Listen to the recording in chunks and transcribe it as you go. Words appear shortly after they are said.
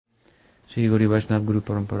Shri Gauri Vaishnav Guru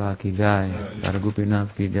Parampara ki jai, Radha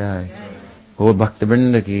Gopinath ki jai, Gaur Bhakta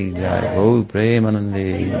Vrinda ki jai, Gaur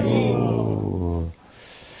Premanande. Oh.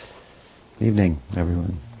 Evening,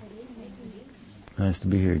 everyone. Nice to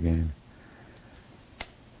be here again.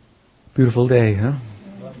 Beautiful day, huh?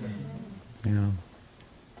 Yeah.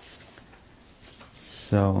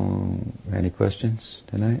 So, any questions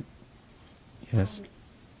tonight? Yes?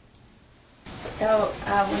 So,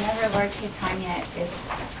 whenever Lord Chaitanya is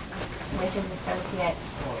with his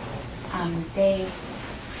associates,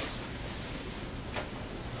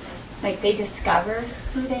 they discover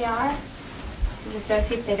who they are. His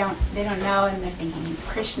associates, they don't know, and they're thinking he's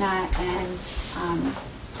Krishna, and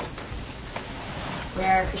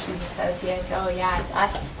where are Krishna's associates? Oh yeah, it's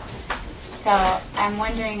us. So I'm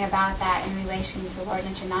wondering about that in relation to Lord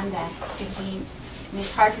Nityananda.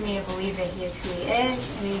 It's hard for me to believe that he is who he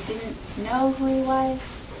is. I mean, he didn't know who he was,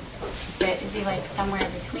 but is he like somewhere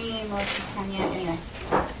between Lord Chaitanya? Anyway,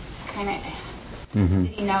 kind of. Did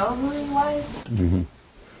he know who he was? Mm-hmm.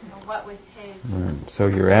 Or what was his? So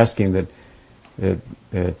you're asking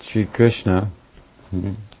that Sri Krishna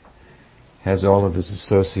has all of his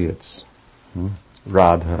associates,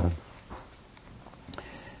 Radha,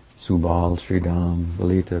 Subal, Sridham,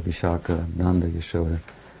 Lalita, Vishaka, Nanda, Yashoda,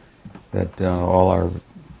 that all are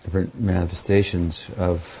different manifestations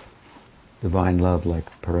of divine love,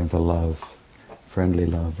 like parental love, friendly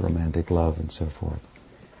love, romantic love, and so forth.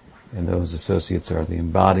 And those associates are the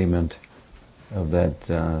embodiment of that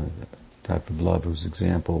type of love, whose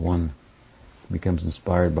example one becomes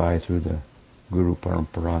inspired by through the Guru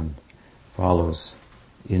Parampara, follows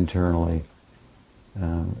internally,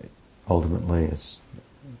 ultimately as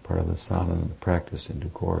part of the sadhana, the practice in due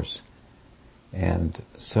course. And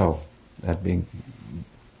so, that being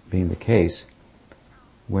the case,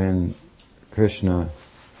 when Krishna,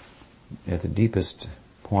 at the deepest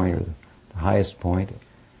point, or the highest point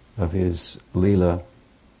of his lila,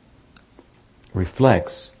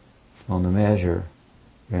 reflects on the measure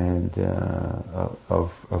and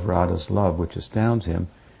of Radha's love, which astounds him,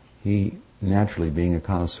 he naturally, being a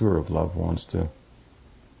connoisseur of love, wants to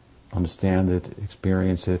understand it,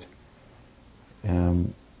 experience it.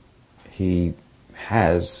 He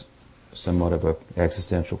has somewhat of an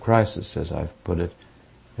existential crisis, as I've put it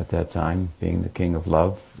at that time, being the king of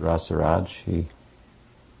love, Rasaraj.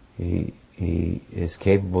 He is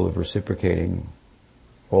capable of reciprocating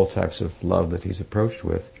all types of love that he's approached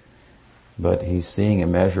with, but he's seeing a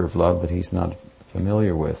measure of love that he's not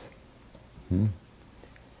familiar with.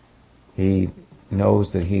 He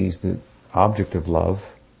knows that he's the object of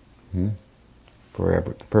love,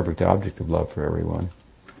 forever, the perfect object of love for everyone.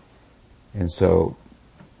 And so,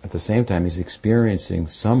 at the same time, he's experiencing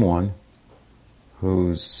someone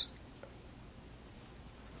whose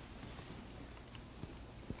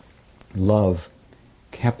love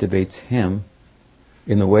captivates him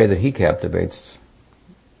in the way that he captivates,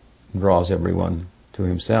 draws everyone to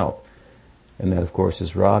himself. And that, of course,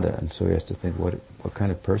 is Radha. And so he has to think, what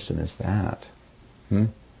kind of person is that?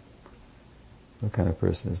 What kind of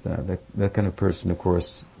person is that? That kind of person, of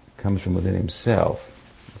course, comes from within himself.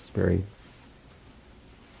 It's very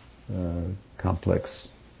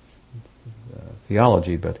complex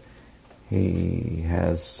theology, but he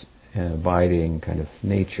has an abiding kind of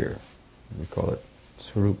nature. We call it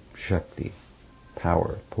Swarup Shakti,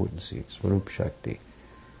 power, potency, Swarup Shakti.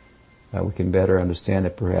 We can better understand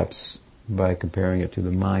it perhaps by comparing it to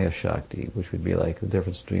the Maya Shakti, which would be like the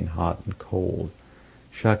difference between hot and cold.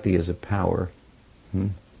 Shakti is a power.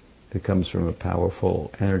 It comes from a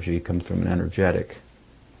powerful energy, it comes from an energetic.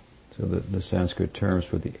 So the Sanskrit terms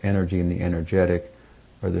for the energy and the energetic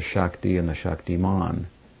are the Shakti and the Shaktiman.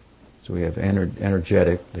 So we have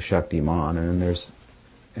energetic, the Shaktiman, and then there's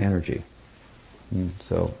energy.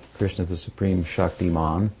 So Krishna is the supreme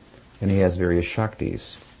Shaktiman, and he has various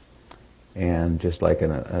Shaktis. And just like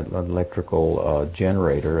an electrical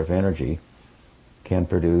generator of energy can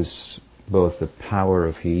produce both the power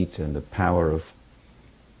of heat and the power of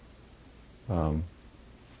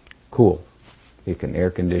cool. It can air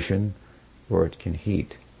condition or it can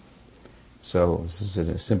heat. So this is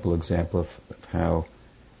a simple example of how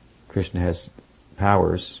Krishna has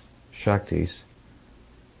powers, Shaktis,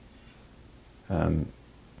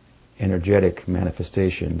 energetic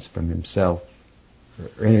manifestations from himself,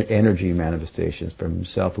 or energy manifestations from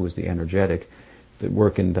himself, who is the energetic, that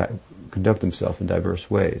work and conduct himself in diverse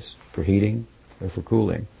ways, for heating or for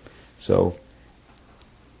cooling. So,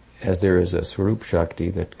 as there is a Swarup Shakti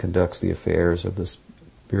that conducts the affairs of the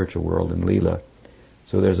spiritual world in Leela,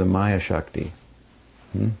 so there's a Maya Shakti.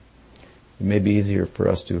 It may be easier for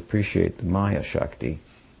us to appreciate the Maya Shakti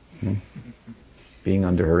being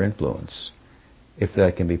under her influence, if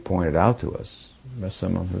that can be pointed out to us as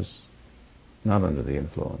someone who's not under the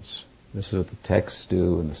influence. This is what the texts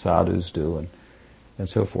do and the sadhus do and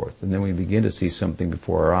so forth. And then we begin to see something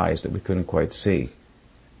before our eyes that we couldn't quite see,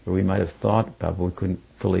 or we might have thought about but we couldn't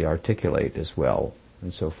fully articulate as well,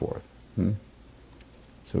 and so forth.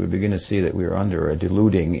 So we begin to see that we are under a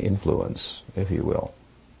deluding influence, if you will.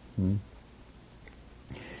 And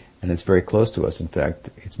it's very close to us. In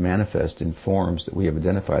fact, it's manifest in forms that we have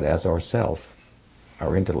identified as ourself,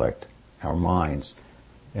 our intellect, our minds,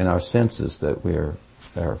 and our senses that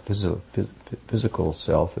our physical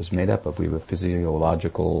self is made up of. We have a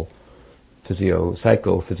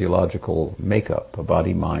psychophysiological makeup, a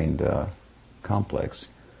body-mind complex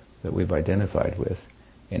that we've identified with.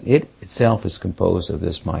 And it itself is composed of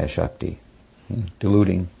this Maya Shakti,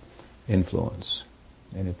 deluding influence.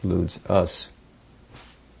 And it deludes us,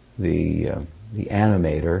 the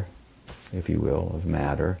animator, if you will, of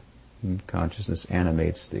matter. Consciousness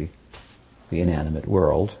animates the inanimate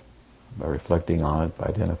world by reflecting on it, by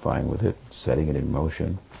identifying with it, setting it in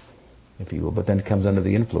motion, if you will, but then it comes under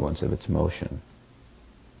the influence of its motion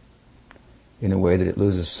in a way that it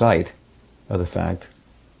loses sight of the fact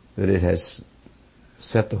that it has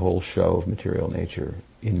set the whole show of material nature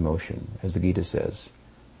in motion, as the Gita says.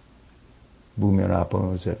 He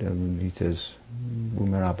says,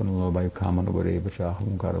 Bhumirapano lobayu kamanobare vacha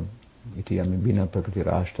ahankara iti amibina prakriti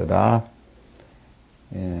rashtada.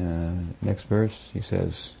 And next verse, he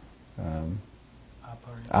says,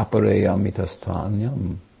 Apare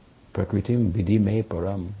amitastanyam prakritim vidime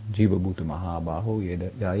param jiva bhuta mahabaho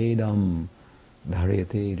yedam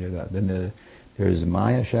dharete jagat. Then there's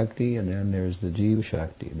Maya Shakti, and then there's the Jiva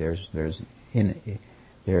Shakti.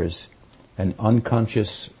 There's an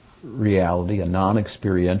unconscious reality, a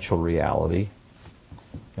non-experiential reality,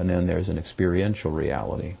 and then there's an experiential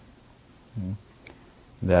reality.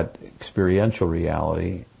 That experiential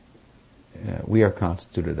reality we are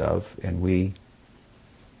constituted of, and we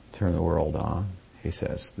turn the world on, he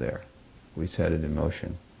says there. We set it in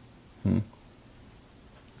motion.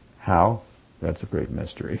 How? That's a great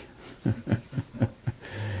mystery.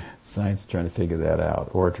 Science is trying to figure that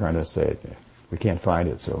out, or trying to say, we can't find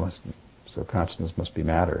it, so consciousness must be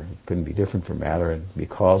matter. It couldn't be different from matter and be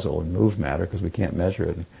causal and move matter because we can't measure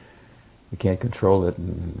it. And we can't control it,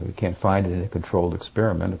 and we can't find it in a controlled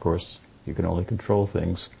experiment. Of course, you can only control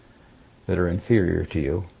things that are inferior to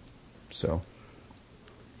you. So,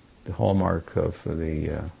 the hallmark of from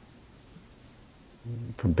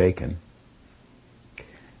Bacon,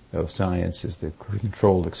 of science is the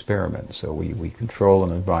controlled experiment. So we control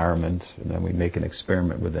an environment, and then we make an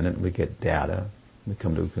experiment within it, and we get data, we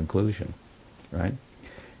come to a conclusion, right?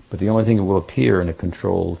 But the only thing that will appear in a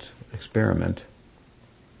controlled experiment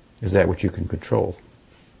is that which you can control.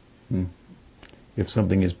 If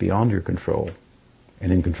something is beyond your control,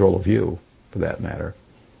 and in control of you, for that matter,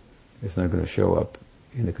 it's not going to show up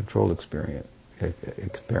in the controlled experiment.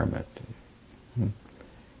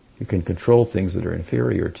 You can control things that are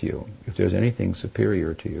inferior to you. If there's anything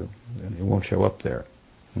superior to you, then it won't show up there.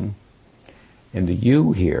 And the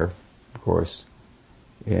you here, of course,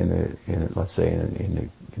 let's say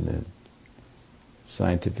in the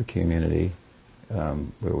scientific community,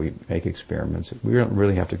 where we make experiments, we don't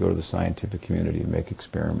really have to go to the scientific community to make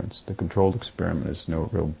experiments. The controlled experiment is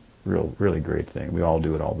no really great thing. We all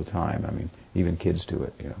do it all the time. I mean, even kids do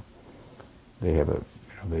it. They have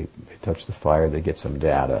they touch the fire, they get some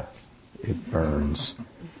data, it burns.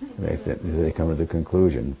 They come to the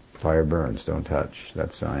conclusion, fire burns, don't touch.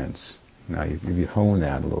 That's science. Now, if you hone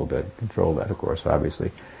that a little bit, control that, of course,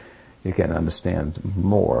 obviously, you can understand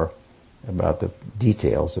more about the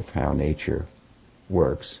details of how nature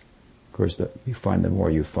works. Of course, the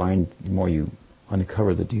more you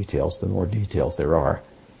uncover the details, the more details there are.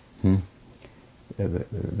 The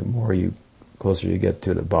more closer you get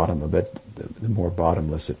to the bottom of it, the more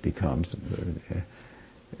bottomless it becomes.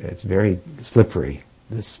 It's very slippery,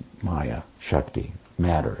 this Maya Shakti,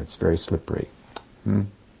 matter. It's very slippery.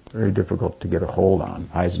 Very difficult to get a hold on.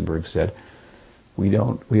 Heisenberg said, we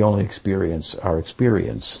only experience our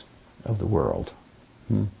experience of the world,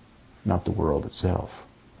 not the world itself.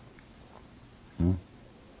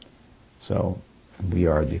 So we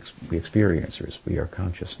are the experiencers. We are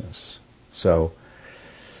consciousness. So,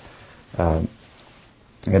 at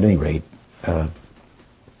any rate, the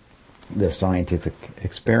scientific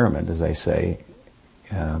experiment, as I say,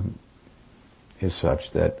 is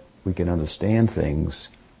such that we can understand things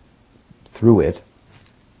through it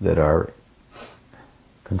that are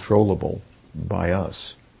controllable by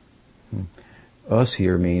us. Us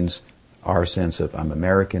here means our sense of, I'm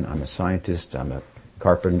American, I'm a scientist, I'm a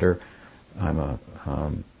carpenter, I'm a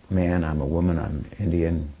man, I'm a woman, I'm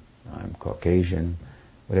Indian, I'm Caucasian,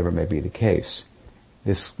 whatever may be the case.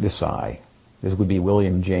 This would be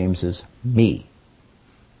William James's me.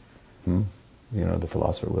 You know, the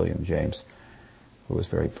philosopher William James, who was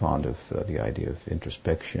very fond of the idea of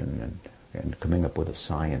introspection and coming up with a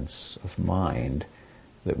science of mind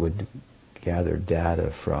that would gather data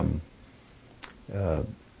from the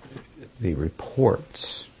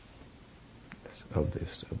reports of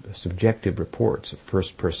this, subjective reports of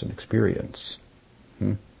first-person experience,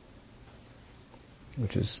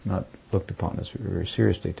 which is not looked upon as very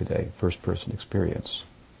seriously today. First-person experience,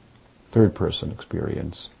 third-person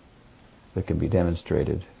experience that can be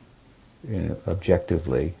demonstrated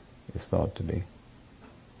objectively is thought to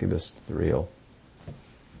give us the real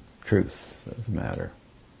truth of the matter.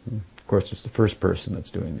 Of course, it's the first person that's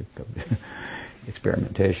doing the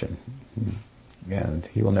experimentation, and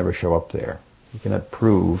he will never show up there. You cannot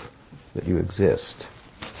prove that you exist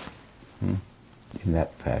in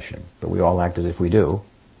that fashion, but we all act as if we do.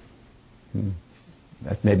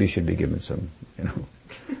 That maybe should be given some,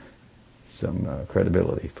 some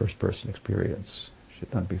credibility. First-person experience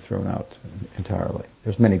should not be thrown out entirely.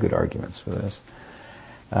 There's many good arguments for this.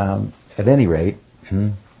 At any rate,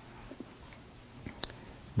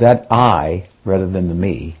 that I, rather than the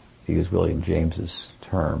me, to use William James's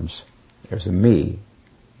terms, there's a me.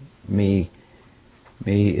 Me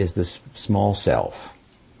is this small self.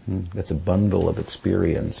 That's a bundle of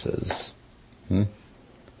experiences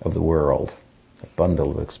of the world, a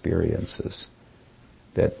bundle of experiences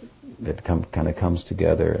that kind of comes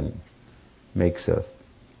together and makes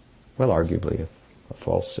arguably a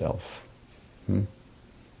false self.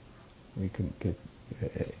 We can get,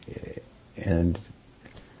 and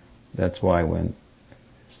that's why when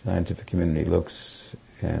the scientific community looks,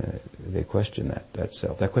 they question that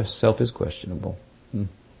self. That self is questionable.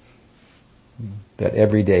 That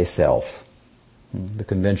everyday self, the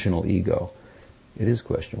conventional ego, it is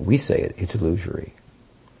questionable. We say it's illusory.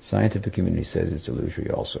 Scientific community says it's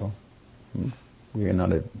illusory also. We are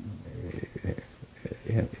not in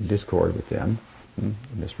discord with them in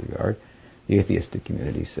this regard. The atheistic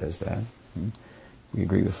community says that. We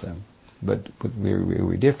agree with them. But where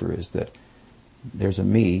we differ is that there's a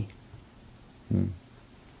me.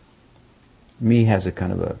 Me has a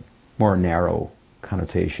kind of a more narrow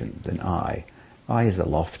connotation than I. I is a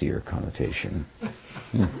loftier connotation.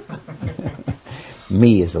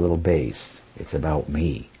 Me is a little base. It's about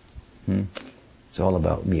me. It's all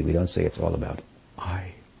about me. We don't say it's all about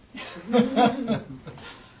I.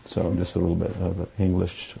 So just a little bit of the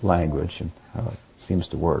English language and how it seems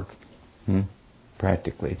to work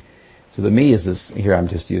practically. So the me is this, here I'm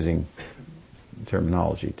just using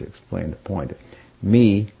terminology to explain the point.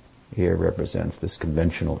 Me here represents this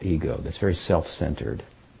conventional ego that's very self-centered,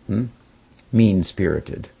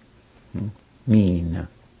 mean-spirited, mean.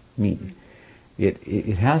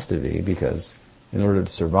 It has to be, because in order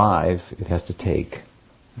to survive, it has to take.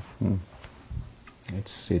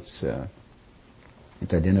 It's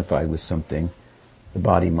identified with something, the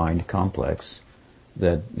body-mind complex,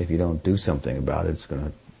 that if you don't do something about it, it's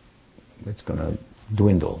going to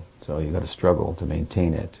dwindle. So you've got to struggle to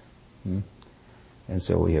maintain it. And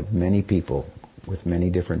so we have many people with many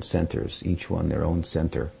different centers, each one their own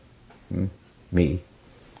center, me,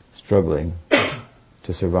 struggling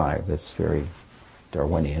to survive. That's very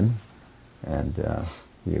Darwinian, and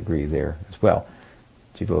we agree there as well.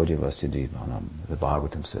 Jivo jivasya jivanam. The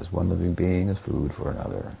Bhagavatam says, one living being is food for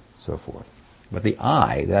another, so forth. But the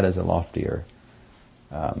I, that is a loftier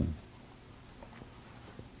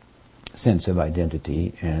sense of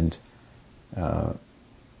identity, and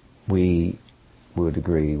we would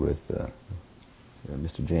agree with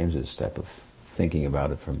Mr. James's type of thinking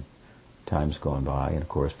about it from times gone by, and of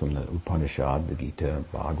course from the Upanishad, the Gita,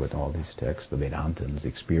 Bhagavad, all these texts, the Vedantins,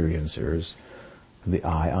 the experiencers. The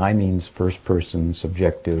I means first person,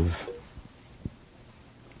 subjective,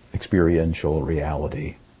 experiential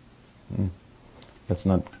reality. That's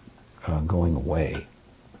not going away.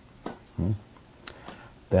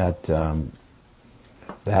 That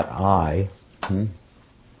I,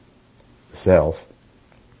 self,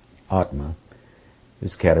 Atma,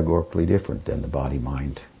 is categorically different than the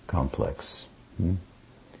body-mind complex.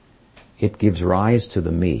 It gives rise to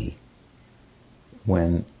the me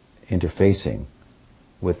when interfacing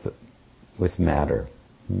with matter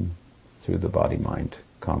through the body-mind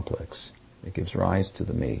complex. It gives rise to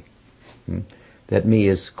the me. That me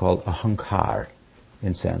is called ahankar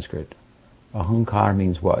in Sanskrit. Ahankar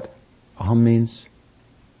means what? Aham means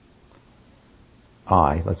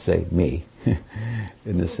I, let's say me,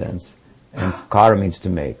 in this sense. And kara means to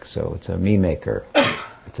make, so it's a me maker.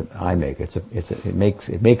 I make. It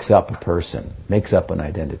makes up a person, makes up an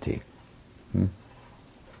identity. Hmm?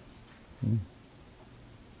 Hmm?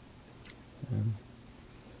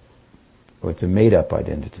 Or it's a made-up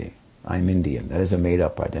identity. I'm Indian. That is a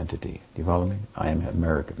made-up identity. Do you follow me? I am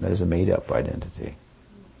American. That is a made-up identity.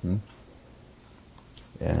 Hmm?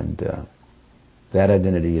 And that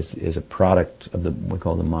identity is a product of what we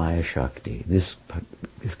call the Maya Shakti. This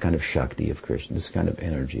kind of Shakti of Krishna, this kind of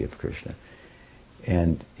energy of Krishna.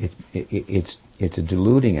 And it's a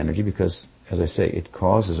deluding energy because, as I say, it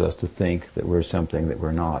causes us to think that we're something that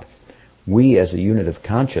we're not. We, as a unit of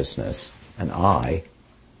consciousness, that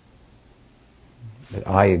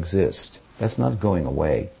I exist, that's not going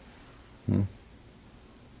away. Hmm?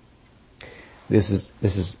 This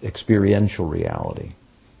is experiential reality.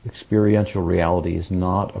 Experiential reality is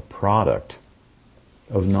not a product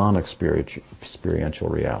of non-experiential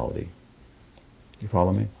reality. You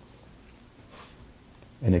follow me?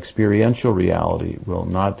 An experiential reality will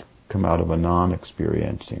not come out of a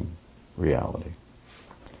non-experiencing reality.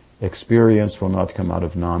 Experience will not come out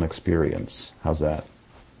of non-experience. How's that?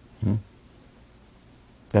 Hmm?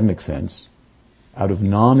 That makes sense. Out of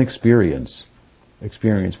non-experience,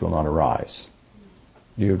 experience will not arise.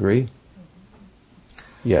 Do you agree?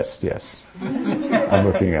 Yes, yes. I'm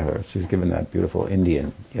looking at her. She's given that beautiful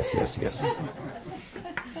Indian. Yes, yes, yes.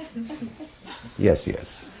 Yes,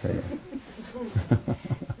 yes.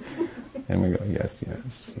 And we go, yes,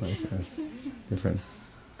 yes. Like this. Different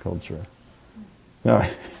culture. No.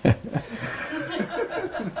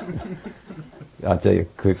 I'll tell you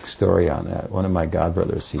a quick story on that. One of my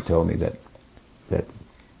godbrothers, he told me that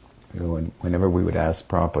whenever we would ask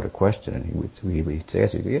Prabhupada a question, and he would say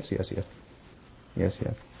yes, he'd go, yes, yes, yes. Yes,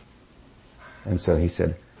 yes. And so he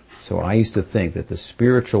said, so I used to think that the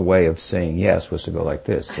spiritual way of saying yes was to go like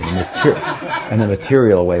this, and the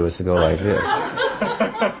material way was to go like this.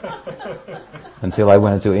 Until I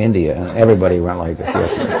went to India, and everybody went like this.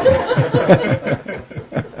 Yes, yes.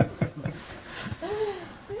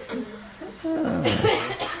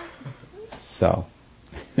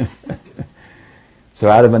 So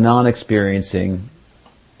out of a non-experiencing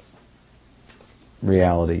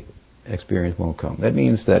reality, experience won't come. That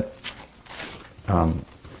means that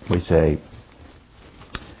we say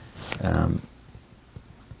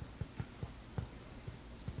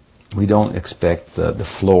we don't expect the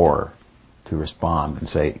floor to respond and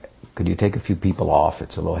say, "Could you take a few people off?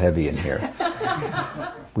 It's a little heavy in here."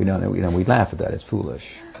 We don't. We laugh at that. It's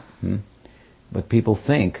foolish. But people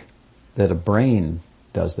think that a brain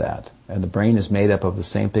does that, and the brain is made up of the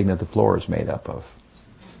same thing that the floor is made up of.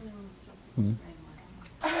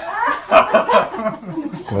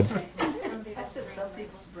 What? I said some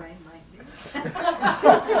people's brain might be.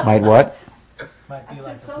 Might what? Might be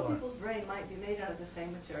like some people's brain might be made out of the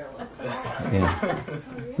same material. Yeah.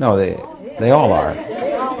 No, they all are.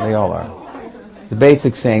 They all are. The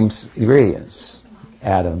basic same ingredients: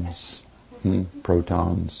 atoms,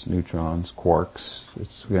 protons, neutrons, quarks.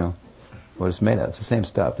 It's what it's made of. It's the same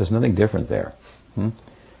stuff. There's nothing different there.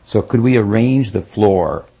 So could we arrange the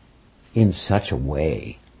floor in such a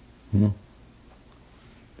way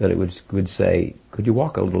that it would say, "Could you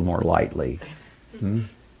walk a little more lightly?"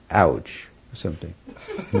 Ouch, or something.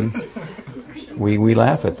 We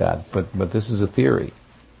laugh at that, but this is a theory.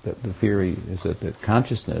 The theory is that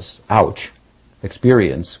consciousness, ouch,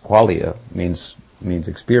 experience, qualia means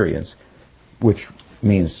experience, which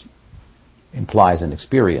implies an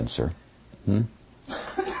experiencer.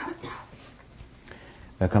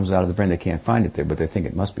 That comes out of the brain. They can't find it there, but they think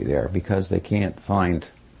it must be there because they can't find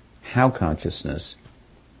how consciousness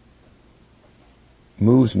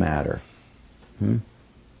moves matter.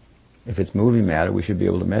 If it's moving matter, we should be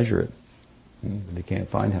able to measure it. But they can't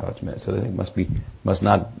find how it's measured, so they think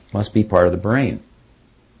it must be part of the brain.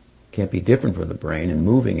 Can't be different from the brain and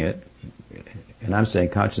moving it. And I'm saying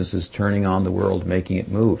consciousness is turning on the world, making it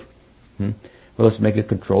move. Well, let's make a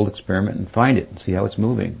controlled experiment and find it and see how it's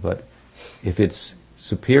moving. But if it's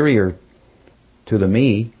superior to the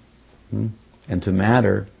me and to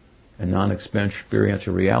matter and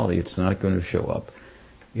non-experiential reality, it's not going to show up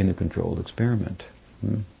in a controlled experiment.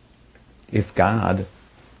 If God,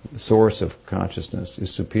 the source of consciousness,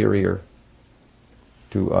 is superior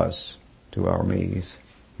to us, to our me's,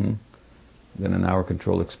 then in our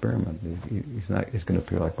controlled experiment, he's going to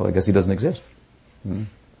appear like, well, I guess he doesn't exist.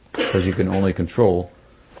 Because you can only control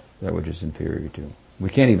that which is inferior to. We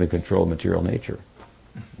can't even control material nature.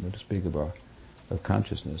 We're to speak of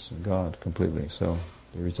consciousness and God completely. So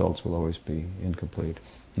the results will always be incomplete,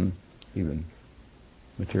 even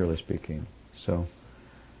materially speaking. So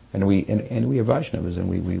And we are Vaishnavas, and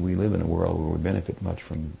we live in a world where we benefit much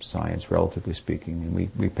from science, relatively speaking,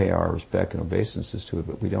 and we pay our respect and obeisances to it,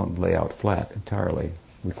 but we don't lay out flat entirely.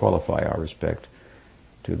 We qualify our respect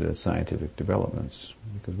to the scientific developments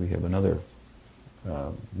because we have another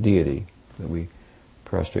deity that we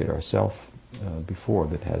prostrate ourselves before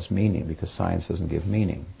that has meaning, because science doesn't give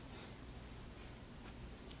meaning.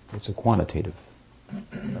 It's a quantitative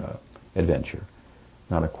adventure,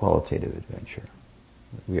 not a qualitative adventure.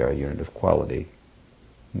 We are a unit of quality,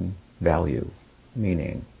 value,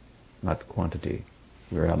 meaning, not quantity.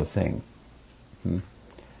 We are not a thing.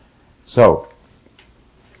 So,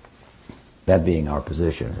 that being our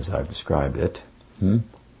position, as I've described it,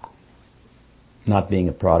 not being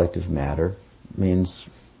a product of matter means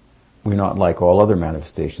we're not like all other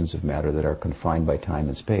manifestations of matter that are confined by time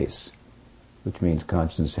and space, which means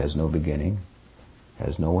consciousness has no beginning,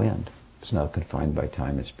 has no end. It's not confined by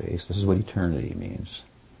time and space. This is what eternity means.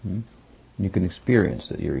 You can experience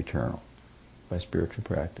that you're eternal by spiritual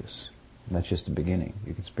practice. And that's just the beginning.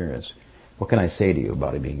 You can experience. What can I say to you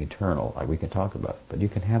about it being eternal? We can talk about it, but you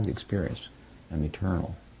can have the experience. I'm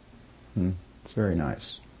eternal. It's very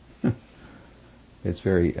nice. It's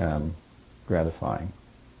very gratifying,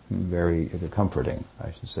 very comforting,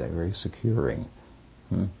 I should say, very securing.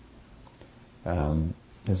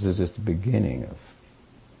 This is just the beginning of,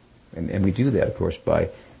 and we do that, of course, by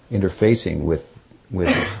interfacing with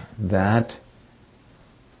that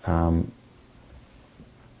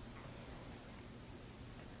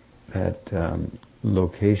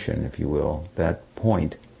location, if you will, that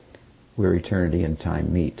point where eternity and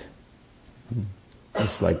time meet.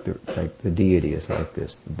 It's like the deity is like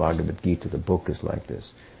this. The Bhagavad Gita, the book, is like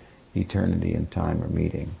this. Eternity and time are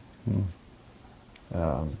meeting.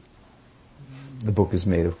 The book is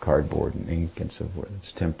made of cardboard and ink and so forth.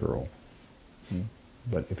 It's temporal.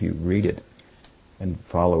 But if you read it and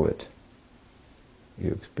follow it,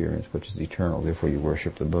 you experience which is eternal. Therefore you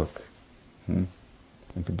worship the book. And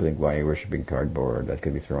people think, why are you worshipping cardboard? That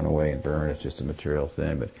could be thrown away and burned. It's just a material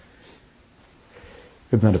thing. But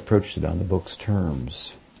we've not approached it on the book's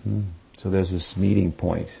terms. So there's this meeting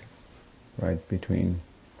point, right, between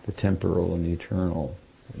the temporal and the eternal.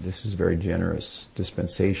 This is a very generous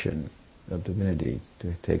dispensation of divinity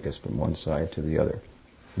to take us from one side to the other.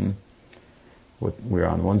 We're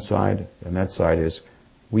on one side, and that side is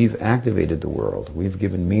we've activated the world. We've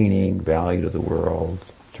given meaning, value to the world,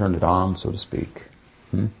 turned it on, so to speak.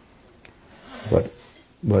 But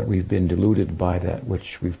we've been deluded by that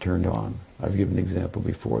which we've turned on. I've given an example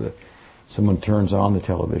before that someone turns on the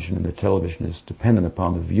television, and the television is dependent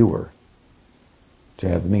upon the viewer to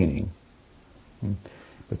have meaning.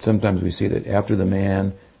 But sometimes we see that after the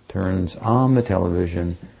man turns on the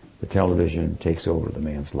television takes over the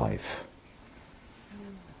man's life.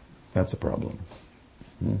 That's a problem.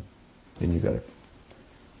 Then you've got to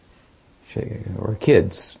shake it. Or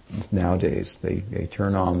kids nowadays, they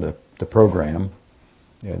turn on the program.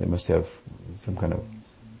 Yeah, they must have some kind of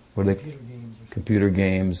computer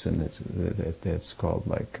games, and that's called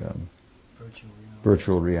like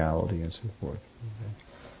virtual reality and so forth.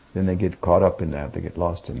 Then they get caught up in that, they get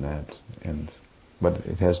lost in that, but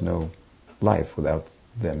it has no life without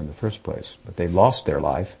them in the first place. But they lost their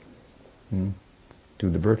life to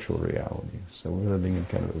the virtual reality. So we're living in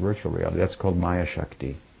kind of a virtual reality. That's called Maya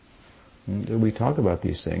Shakti. We talk about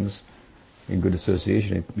these things in good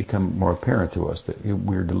association. It become more apparent to us that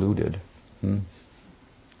we're deluded.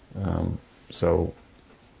 So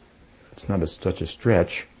it's not such a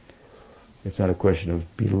stretch. It's not a question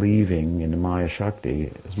of believing in the Maya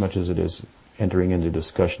Shakti as much as it is entering into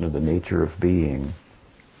discussion of the nature of being.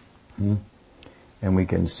 And we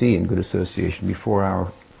can see in good association before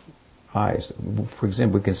our eyes. For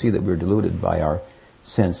example, we can see that we're deluded by our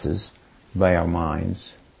senses, by our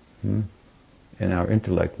minds, and our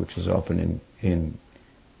intellect, which is often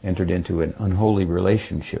entered into an unholy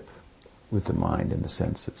relationship with the mind and the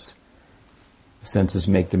senses. The senses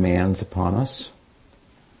make demands upon us.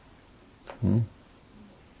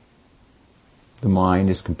 The mind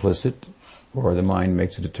is complicit, or the mind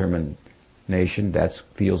makes a determination. That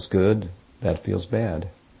feels good, that feels bad.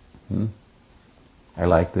 I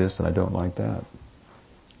like this and I don't like that.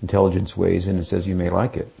 Intelligence weighs in and says you may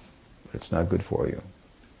like it, but it's not good for you.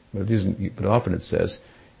 But it isn't. But often it says,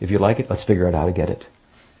 if you like it, let's figure out how to get it.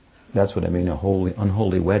 That's what I mean, a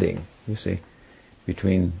unholy wedding, you see,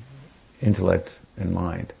 between intellect and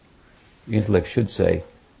mind. The intellect should say,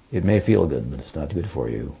 it may feel good, but it's not good for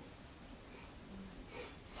you.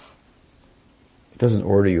 It doesn't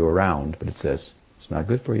order you around, but it says, it's not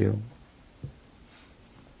good for you.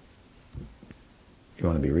 You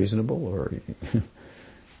want to be reasonable or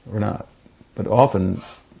not? But often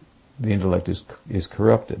the intellect is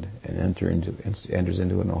corrupted and enters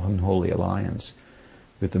into an unholy alliance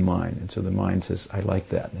with the mind. And so the mind says, I like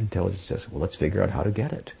that. And intelligence says, well, let's figure out how to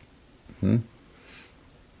get it. Right?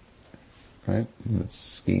 And it's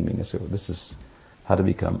scheming. So this is how to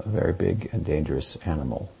become a very big and dangerous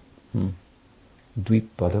animal.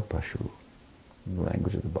 Dvipada Pashu, the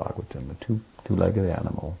language of the Bhagavatam, a two-legged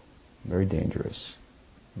animal, very dangerous.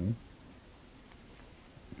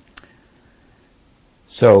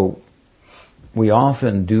 So, we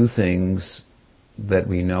often do things that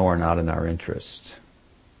we know are not in our interest,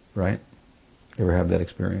 right? You ever have that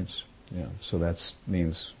experience? Yeah. So that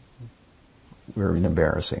means we're in an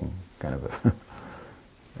embarrassing kind of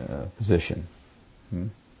a position.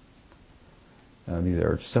 These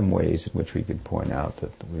are some ways in which we could point out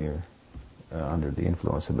that we are under the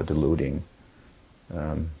influence of a deluding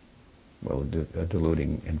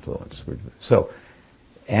influence. So,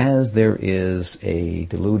 as there is a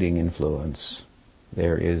deluding influence,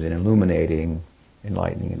 there is an illuminating,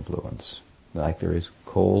 enlightening influence. Like there is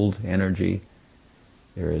cold energy,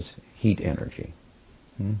 there is heat energy.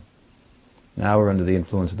 Now we're under the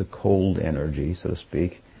influence of the cold energy, so to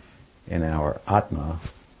speak, and our Atma,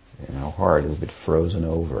 in our heart, is a bit frozen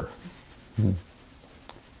over.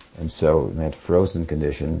 And so in that frozen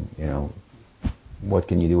condition, what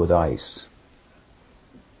can you do with ice?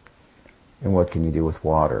 And what can you do with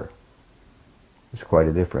water? There's quite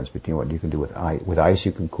a difference between what you can do with ice. With ice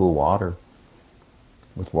you can cool water.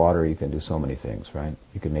 With water you can do so many things, right?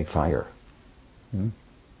 You can make fire. You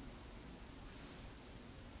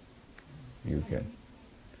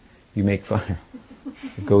make fire.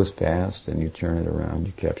 It goes fast and you turn it around,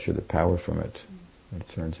 you capture the power from it. It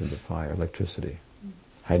turns into fire, electricity,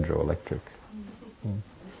 hydroelectric,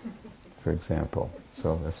 for example.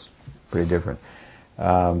 So that's pretty different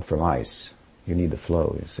from ice. You need the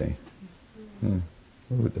flow, you see,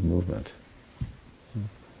 with the movement.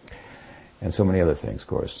 And so many other things, of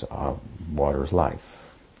course. Water is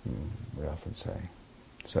life, we often say.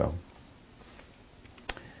 So,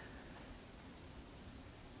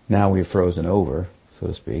 now we've frozen over, so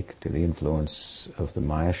to speak, to the influence of the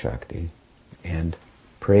Maya Shakti, and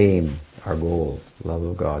prem, our goal, love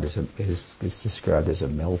of God, is described as a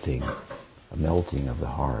melting of the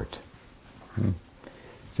heart.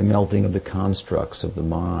 It's a melting of the constructs of the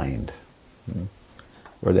mind,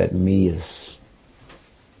 where that me is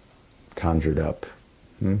conjured up,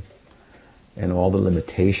 and all the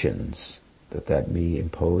limitations that me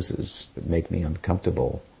imposes that make me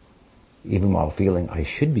uncomfortable, even while feeling I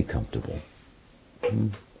should be comfortable.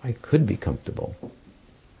 I could be comfortable.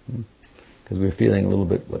 Because we're feeling a little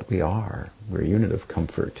bit what we are. We're a unit of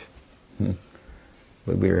comfort. But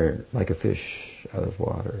we're like a fish out of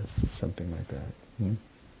water, something like that.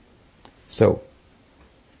 So,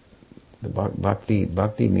 the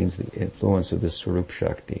bhakti means the influence of the Swarup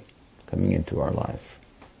Shakti coming into our life,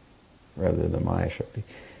 rather than the Maya Shakti.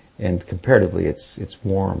 And comparatively, it's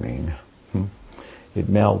warming. It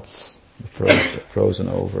melts the frozen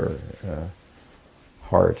over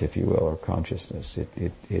heart, if you will, or consciousness.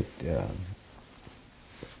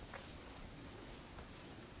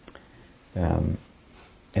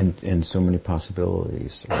 And so many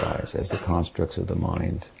possibilities arise as the constructs of the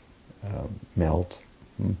mind melt.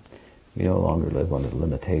 We no longer live under the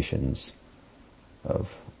limitations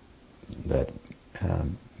of that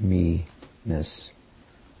me-ness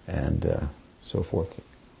and so forth,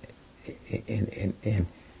 in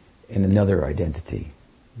another identity.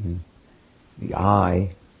 The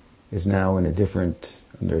I is now under a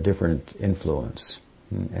different influence,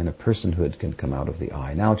 and a personhood can come out of the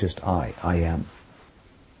I. Now just I am.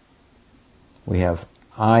 We have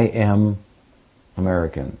I am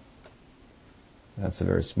American. That's a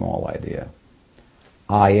very small idea.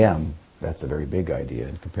 I am, that's a very big idea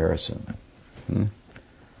in comparison.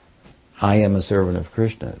 I am a servant of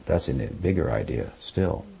Krishna. That's a bigger idea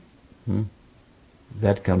still.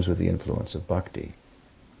 That comes with the influence of bhakti.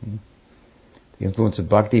 The influence of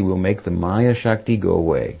bhakti will make the Maya Shakti go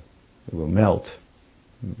away. It will melt,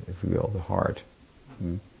 if you will, the heart.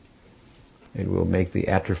 It will make the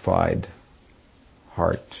atrophied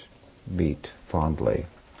heart beat fondly,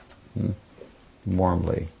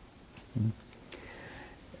 warmly.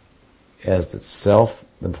 As the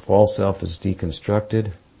false self is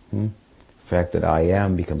deconstructed, the fact that I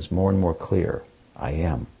am becomes more and more clear. I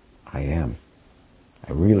am. I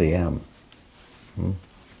really am.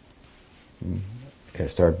 I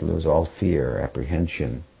start to lose all fear,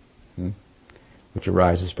 apprehension, which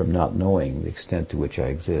arises from not knowing the extent to which I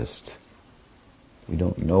exist. We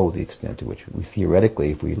don't know the extent to which we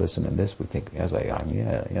theoretically, if we listen to this, we think, as I am,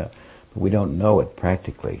 yeah. But we don't know it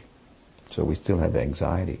practically. So we still have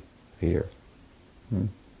anxiety, here.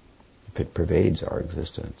 If it pervades our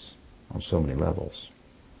existence on so many levels.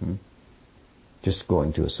 Just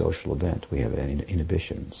going to a social event, we have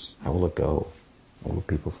inhibitions. How will it go? What will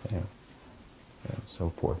people think? And so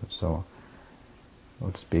forth and so on.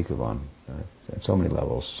 What to speak of on so many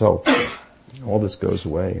levels. So all this goes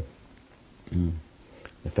away.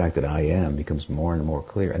 The fact that I am becomes more and more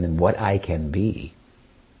clear. And then what I can be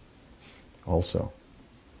also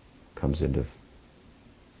comes into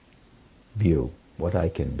view. What I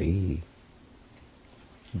can be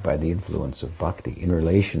by the influence of bhakti in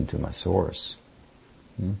relation to my source.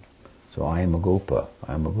 So I am a gopa,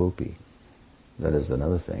 I am a gopi. That is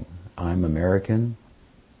another thing. I'm American,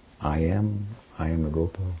 I am a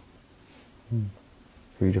gopa.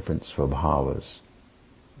 3 different svabhavas.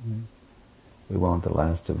 We want the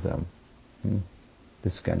last of them.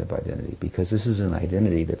 This kind of identity. Because this is an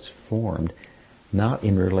identity that's formed not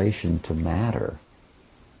in relation to matter,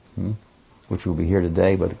 which will be here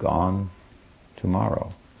today but gone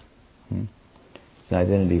tomorrow. It's an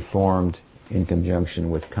identity formed in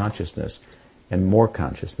conjunction with consciousness, and more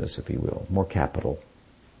consciousness, if you will, more capital,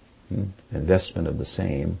 investment of the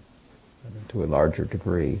same to a larger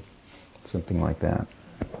degree, something like that.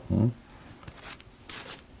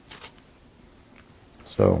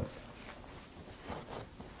 So,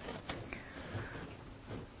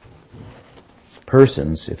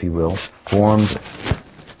 persons, if you will, formed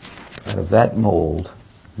out of that mold,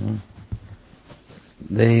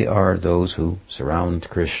 they are those who surround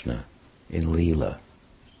Krishna in Lila.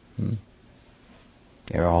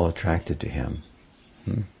 They're all attracted to him.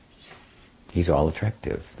 He's all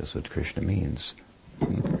attractive. That's what Krishna means.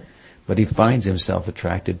 But he finds himself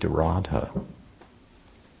attracted to Radha.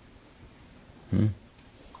 In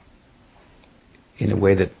a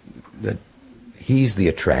way that he's the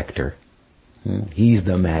attractor. He's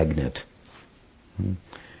the magnet.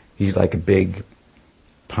 He's like a big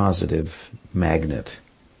positive magnet.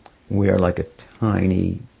 We are like a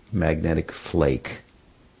tiny magnetic flake.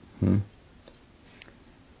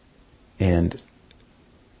 And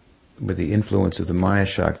with the influence of the Maya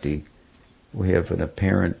Shakti, we have an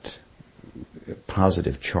apparent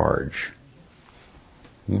positive charge.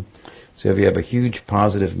 So if you have a huge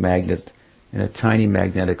positive magnet and a tiny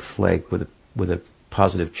magnetic flake with a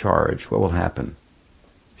positive charge, what will happen?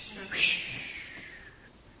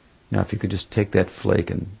 Now if you could just take that flake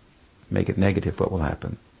and make it negative, what will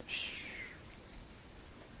happen?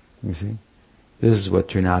 You see? This is what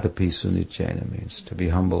Trinadapi Sunichena means, to be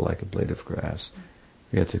humble like a blade of grass.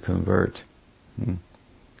 We have to convert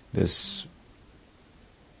this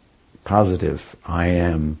positive, I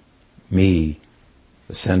am, me,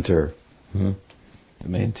 the center, the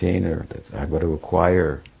maintainer, that I've got to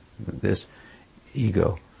acquire this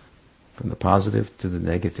ego, from the positive to the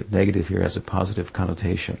negative. Negative here has a positive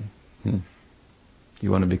connotation. You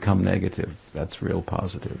want to become negative, that's real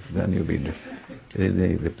positive. Then you'll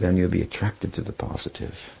be attracted to the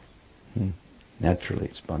positive. Naturally,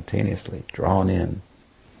 spontaneously, drawn in.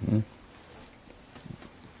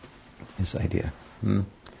 This idea.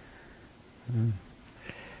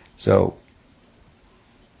 So,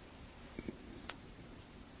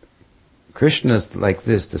 Krishna's like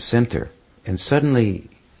this, the center, and suddenly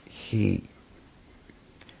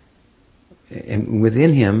and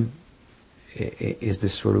within him is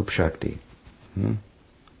this Swarup Shakti.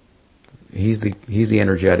 He's the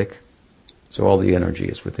energetic, so all the energy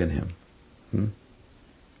is within him.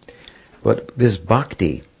 But this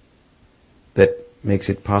bhakti that makes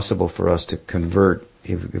it possible for us to convert,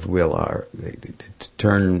 if we will, to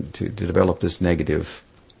turn to develop this negative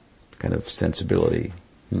kind of sensibility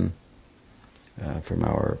from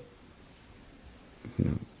our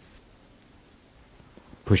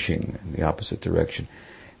pushing in the opposite direction.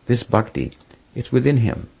 This bhakti, it's within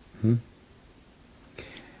him.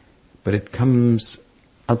 But it comes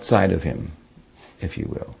outside of him, if you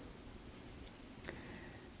will.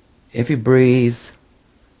 If you breathe,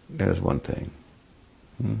 that is one thing.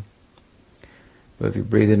 But if you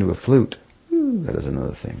breathe into a flute, that is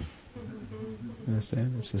another thing.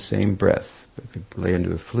 Understand? It's the same breath. But if you play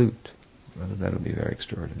into a flute, well, that would be very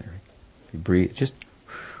extraordinary. If you breathe, just,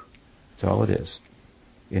 that's all it is.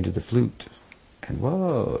 Into the flute. And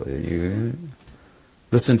whoa, you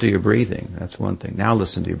listen to your breathing. That's one thing. Now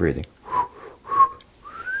listen to your breathing.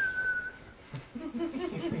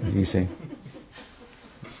 You see?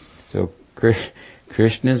 So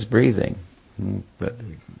Krishna's breathing, but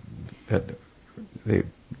the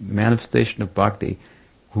manifestation of bhakti,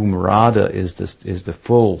 whom Radha is the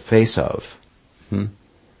full face of. This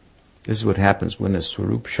is what happens when the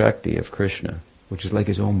Swarup Shakti of Krishna, which is like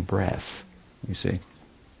his own breath, you see,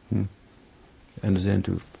 enters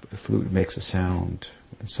into a flute, makes a sound,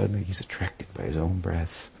 and suddenly he's attracted by his own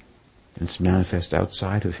breath. And it's manifest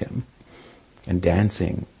outside of him, and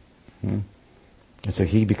dancing. And so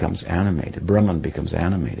he becomes animated. Brahman becomes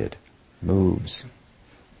animated, moves,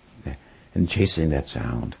 and chasing that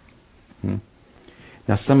sound.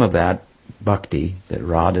 Now some of that bhakti, that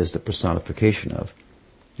Radha is the personification of,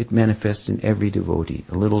 it manifests in every devotee.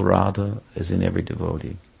 A little Radha is in every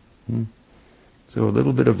devotee. So a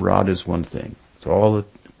little bit of Radha is one thing. So all that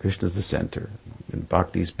Krishna's the center, and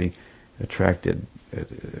bhakti is being attracted,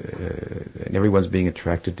 and everyone's being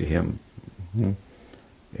attracted to him.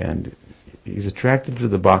 And he's attracted to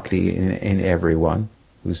the bhakti in everyone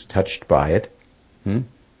who's touched by it. But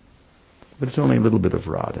it's only a little bit of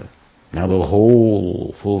Radha. Now the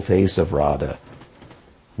whole full face of Radha,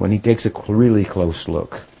 when he takes a really close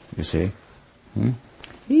look, you see,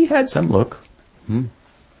 he had some look.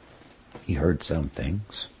 He heard some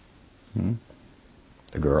things.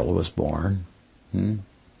 The girl was born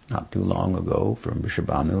not too long ago from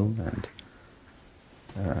Vrishabhanu and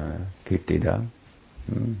Kirtida.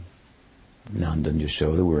 Nanda and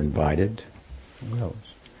Yashoda were invited. Who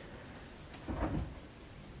else?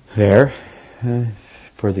 There,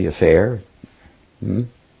 for the affair.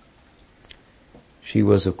 She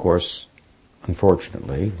was, of course,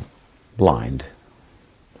 unfortunately, blind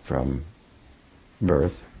from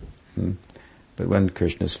birth. But when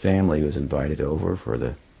Krishna's family was invited over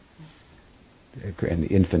and the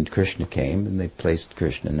infant Krishna came, and they placed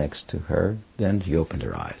Krishna next to her, then she opened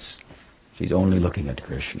her eyes. She's only looking at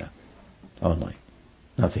Krishna. Only.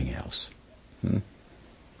 Nothing else.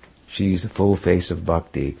 She's the full face of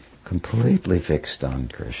bhakti, completely fixed on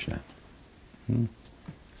Krishna.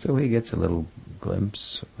 So he gets a little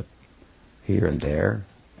glimpse here and there.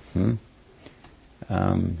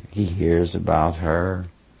 He hears about her.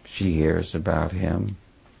 She hears about him.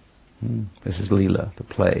 This is Leela, the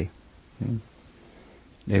play.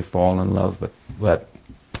 They fall in love, but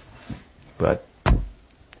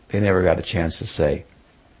they never got a chance to say,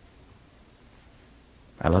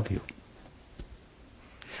 I love you.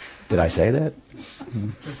 Did I say that?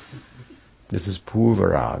 This is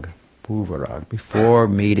Purvarag. Before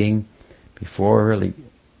meeting, before really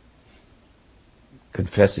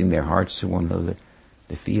confessing their hearts to one another,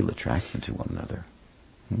 they feel attraction to one another.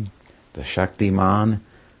 The Shaktiman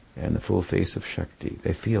and the full face of Shakti,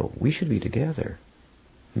 they feel, we should be together.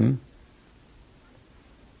 We're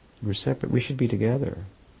separate, we should be together.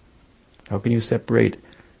 How can you separate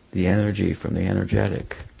the energy from the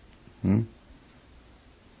energetic? You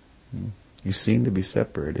seem to be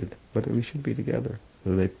separated, but we should be together.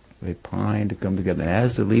 So they pine to come together. And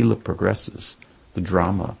as the Leela progresses, the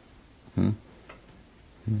drama.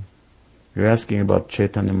 You're asking about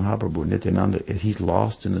Chaitanya Mahaprabhu, Nityananda. Is he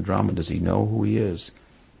lost in the drama? Does he know who he is?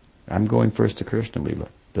 I'm going first to Krishna Leela.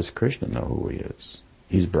 Does Krishna know who he is?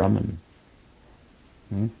 He's Brahman.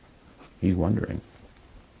 He's wondering.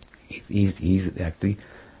 He's actually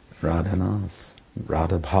Radhanath,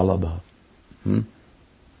 Radhabhalabha.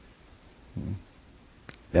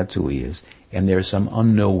 That's who he is. And there's some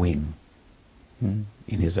unknowing in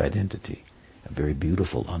his identity. A very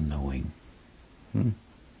beautiful unknowing.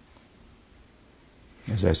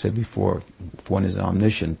 As I said before, if one is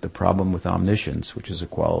omniscient, the problem with omniscience, which is a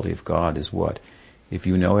quality of God, is what? If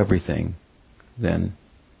you know everything, then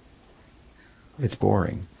it's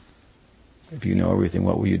boring. If you know everything,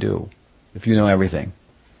 what will you do? If you know everything,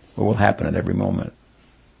 what will happen at every moment?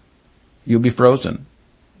 You'll be frozen.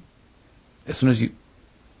 As soon as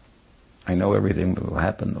I know everything that will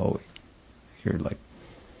happen, you're like,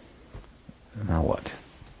 now what?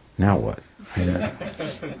 Now what?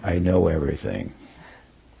 I know everything.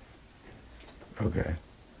 Okay.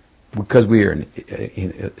 Because we are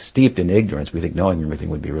steeped in ignorance, we think knowing everything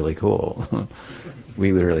would be really cool.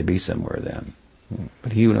 We would really be somewhere then.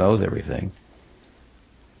 But he who knows everything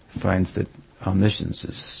finds that omniscience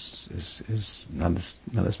is not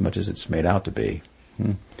as much as it's made out to be.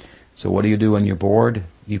 So what do you do when you're bored?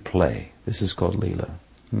 You play. This is called Leela.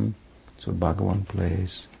 So Bhagavan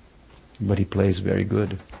plays. But he plays very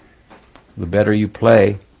good. The better you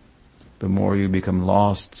play, the more you become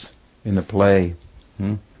lost in the play.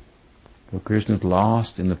 So Krishna's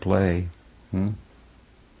lost in the play.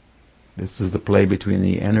 This is the play between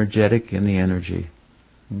the energetic and the energy.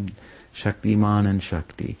 Shaktiman and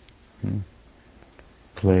Shakti.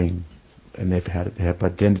 Playing. And they have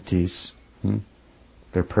identities.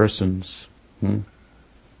 They're persons.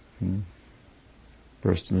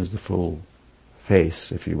 Person is the full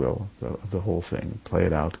face, if you will, of the whole thing. Play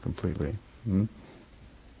it out completely.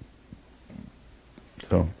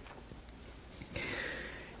 So,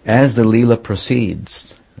 as the Leela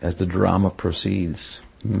proceeds, as the drama proceeds.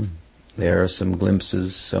 There are some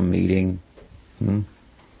glimpses, some meeting.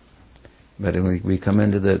 But when we come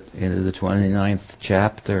into the 29th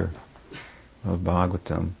chapter of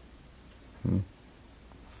Bhagavatam,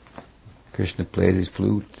 Krishna plays his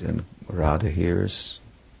flute and Radha hears,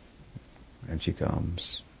 and she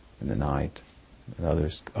comes in the night, and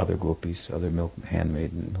other gopis, other milk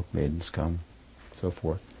maidens come, so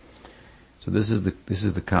forth. So this is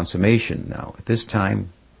the consummation now. At this time,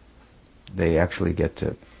 they actually get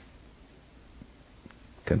to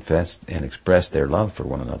confess and express their love for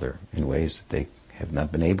one another in ways that they have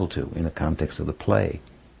not been able to in the context of the play.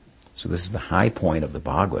 So this is the high point of the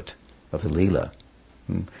Bhagavat, of the Leela,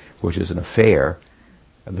 which is an affair,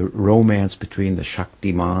 the romance between the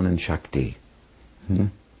Shaktiman and Shakti.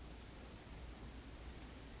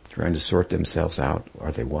 Trying to sort themselves out.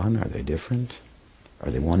 Are they one? Are they different? Are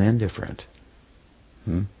they one and different?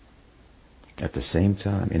 At the same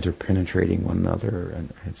time, interpenetrating one another,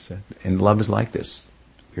 and love is like this.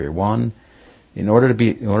 You're one. In order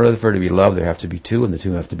for it to be love, there have to be two, and the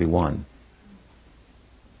two have to be one.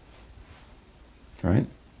 Right?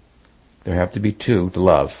 There have to be two to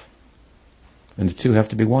love, and the two have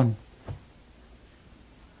to be one.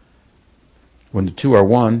 When the two are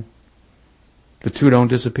one, the two don't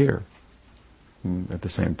disappear at the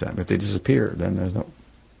same time. If they disappear, then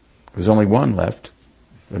there's only one left,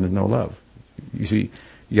 then there's no love. You see,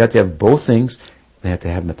 you have to have both things. They have to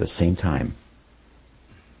have them at the same time.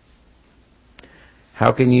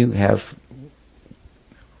 How can you have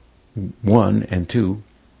one and two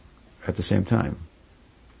at the same time?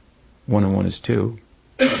 One and one is two,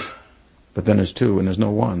 but then there's two and there's no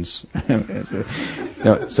ones.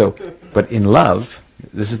 But in love,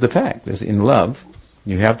 this is the fact. In love,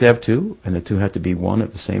 you have to have two, and the two have to be one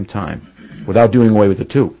at the same time, without doing away with the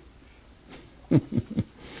two.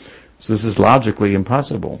 So this is logically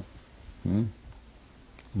impossible.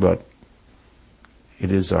 But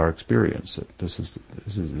it is our experience. This is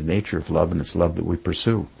the nature of love, and it's love that we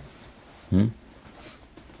pursue. And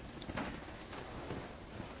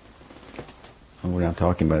we're not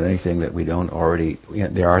talking about anything that we don't already...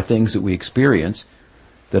 there are things that we experience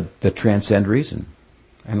that transcend reason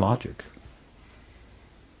and logic.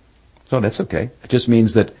 So that's okay. It just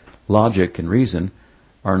means that logic and reason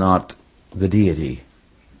are not the deity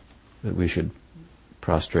that we should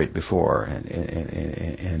prostrate before, and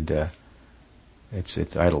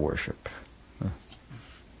it's idol worship.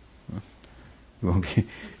 You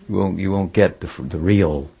won't get the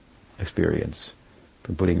real experience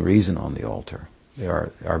from putting reason on the altar.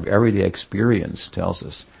 Our everyday experience tells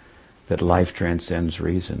us that life transcends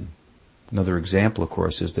reason. Another example, of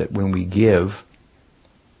course, is that when we give,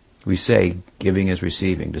 we say giving is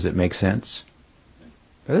receiving. Does it make sense?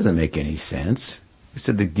 That doesn't make any sense. We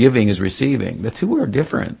said the giving is receiving. The two are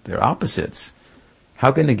different. They're opposites.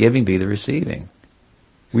 How can the giving be the receiving?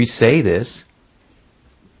 We say this.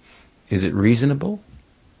 Is it reasonable?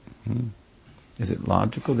 Is it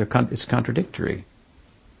logical? It's contradictory.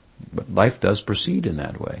 But life does proceed in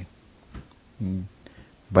that way.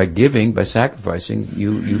 By giving, by sacrificing,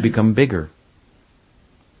 you become bigger.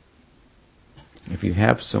 If you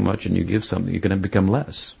have so much and you give something, you're going to become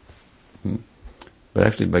less. But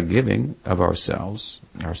actually by giving of ourselves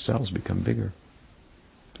become bigger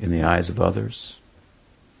in the eyes of others.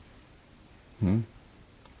 And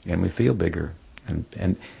we feel bigger and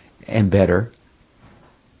better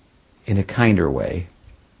in a kinder way.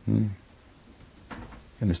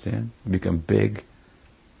 Understand? We become big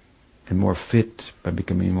and more fit by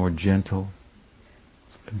becoming more gentle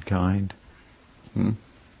and kind.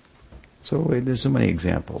 So there's so many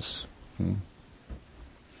examples.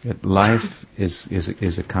 That life is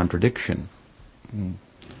a contradiction.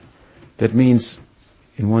 That means,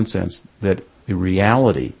 in one sense, that the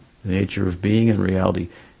reality, the nature of being and reality,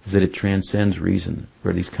 is that it transcends reason,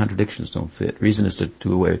 where these contradictions don't fit. Reason is to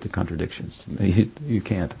do away with the contradictions. You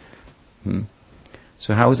can't.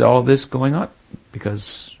 So how is all this going on?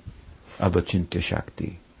 Because of Achintya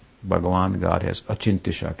Shakti. Bhagavan, God, has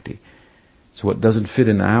Achintya Shakti. So what doesn't fit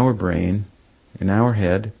in our brain, in our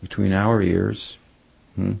head, between our ears,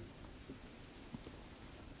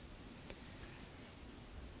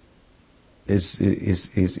 is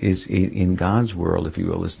in God's world, if you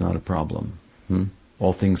will, is not a problem.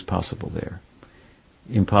 All things possible there.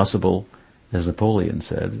 Impossible, as Napoleon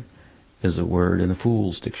said, is a word in a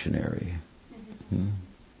fool's dictionary.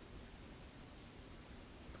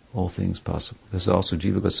 All things possible. This is also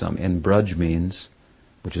Jiva Goswami. And Braj means,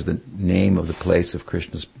 which is the name of the place of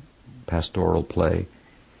Krishna's pastoral play,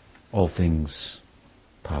 all things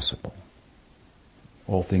possible.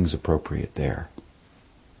 All things appropriate there.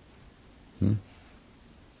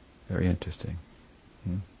 Very interesting.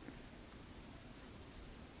 Hmm.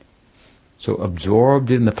 So absorbed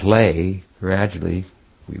in the play, gradually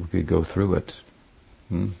we could go through it.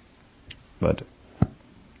 Hmm. But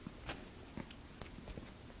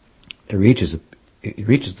it reaches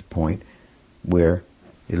the point where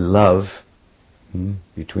the love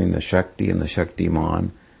between the Shakti and the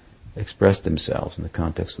Shaktiman express themselves in the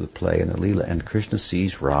context of the play and the Leela, and Krishna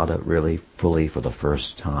sees Radha really fully for the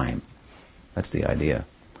first time. That's the idea.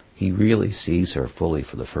 He really sees her fully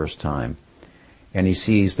for the first time. And he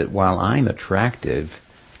sees that while I'm attractive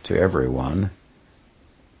to everyone,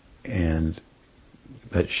 and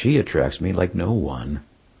that she attracts me like no one,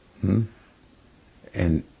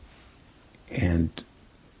 and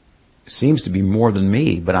seems to be more than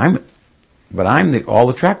me, but I'm the all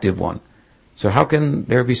attractive one. So how can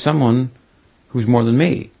there be someone who's more than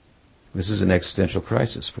me? This is an existential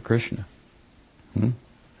crisis for Krishna.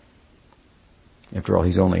 After all,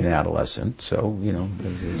 he's only an adolescent, so,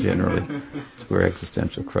 generally where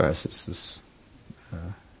existential crises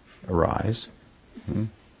arise.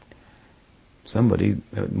 Somebody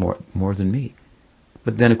more than me.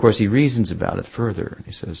 But then, of course, he reasons about it further. And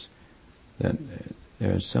he says that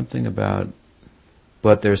there's something about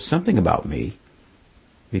me,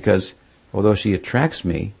 because although she attracts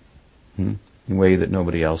me in a way that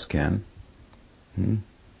nobody else can,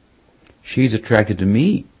 she's attracted to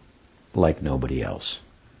me like nobody else.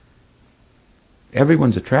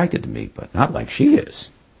 Everyone's attracted to me, but not like she is.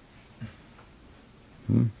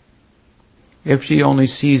 If she only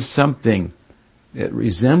sees something that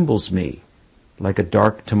resembles me, like a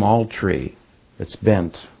dark tamal tree that's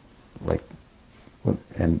bent,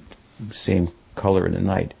 and same color in the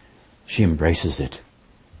night, she embraces it.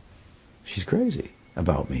 She's crazy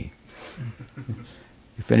about me.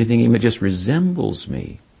 If anything even just resembles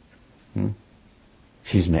me,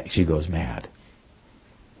 she goes mad.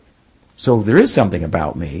 So there is something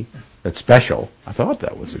about me that's special. I thought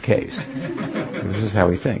that was the case. This is how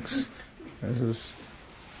he thinks.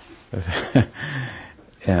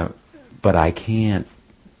 But I can't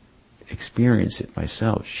experience it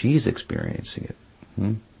myself. She's experiencing it.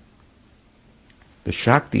 The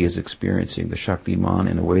Shakti is experiencing the Shaktiman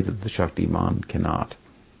in a way that the Shaktiman cannot.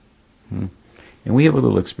 And we have a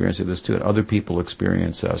little experience of this too. Other people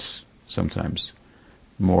experience us sometimes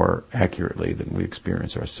more accurately than we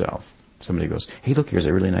experience ourselves. Somebody goes, "Hey, look, here's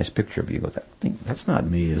a really nice picture of you." You go, "That's not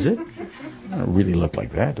me, is it? I don't really look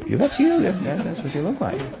like that, do you?" "That's you. That's what you look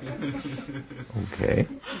like." Okay.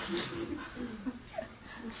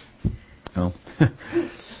 Oh.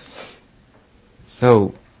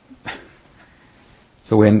 So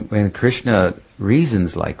when Krishna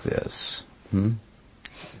reasons like this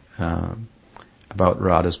about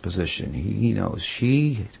Radha's position, he knows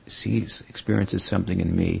she experiences something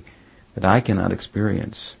in me that I cannot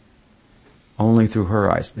experience, only through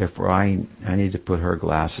her eyes. Therefore, I need to put her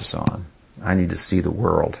glasses on. I need to see the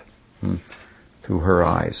world through her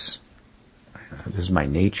eyes. This is my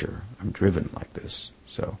nature. I'm driven like this.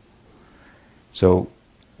 So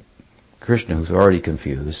Krishna, who's already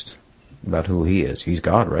confused about who he is, he's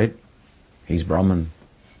God, right? He's Brahman,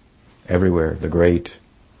 everywhere, the great.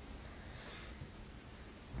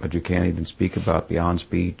 But you can't even speak about beyond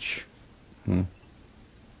speech.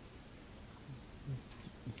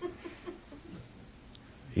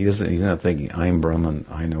 He's not thinking, I'm Brahman,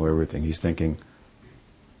 I know everything. He's thinking,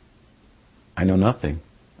 I know nothing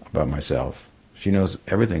about myself. She knows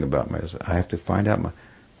everything about myself. I have to find out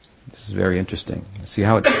This is very interesting. See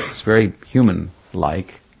how it's very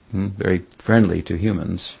human-like, very friendly to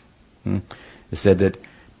humans. It's said that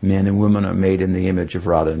men and women are made in the image of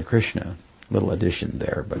Radha and Krishna. Little addition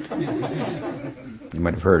there, but you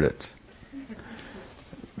might have heard it.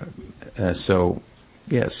 So,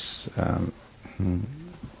 yes,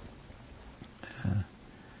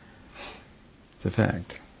 it's a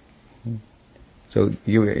fact. So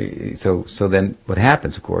then what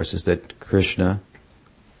happens, of course, is that Krishna,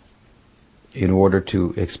 in order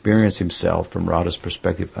to experience himself from Radha's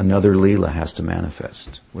perspective, another Leela has to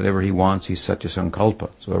manifest. Whatever he wants, he's Satya Sankalpa.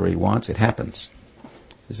 So whatever he wants, it happens.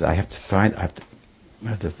 I have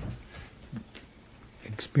to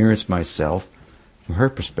experience myself from her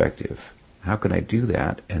perspective. How can I do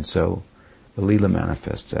that? And so the Leela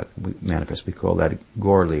manifests. We call that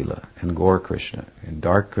Gaura-lila and Gaur Krishna. And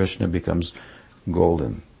dark Krishna becomes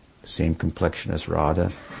golden, same complexion as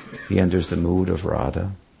Radha. He enters the mood of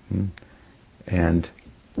Radha. And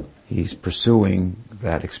he's pursuing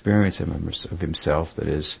that experience of himself that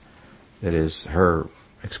is her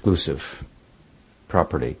exclusive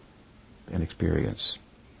property and experience.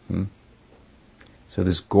 So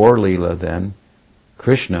this Gaura-lila then,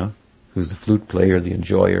 Krishna who's the flute player, the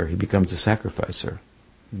enjoyer, he becomes the sacrificer,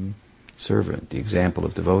 servant, the example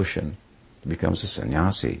of devotion. He becomes a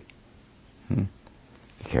sannyasi. He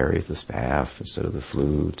carries the staff instead of the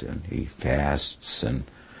flute, and he fasts, and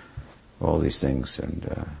all these things.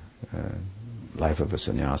 And life of a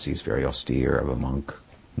sannyasi is very austere, of a monk,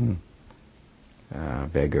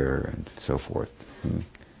 beggar, and so forth.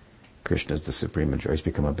 Krishna is the supreme enjoyer. He's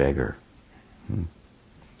become a beggar.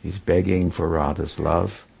 He's begging for Radha's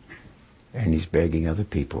love, and he's begging other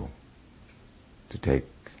people to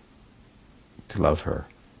love her.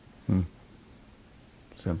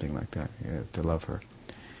 Something like that, to love her.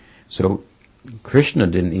 So Krishna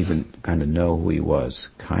didn't even kind of know who he was,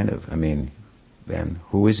 then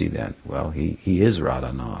who is he then? Well, he is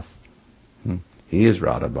Radhanath. He is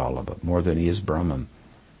Radha Vallabha, more than he is Brahman.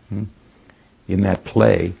 In that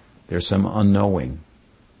play, there's some unknowing,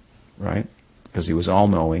 right? Because he was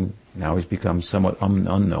all-knowing, now he's become somewhat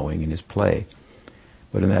unknowing in his play.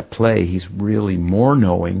 But in that play, he's really more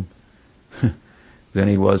knowing than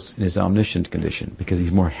he was in his omniscient condition, because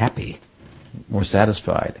he's more happy, more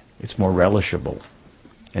satisfied. It's more relishable.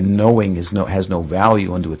 And knowing has no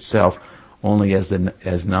value unto itself, only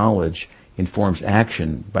as knowledge informs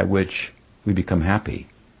action by which we become happy.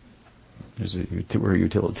 We're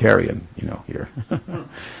utilitarian, here.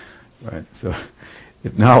 Right? So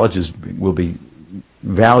if knowledge will be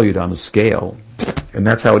valued on a scale, and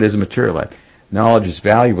that's how it is in material life. Knowledge is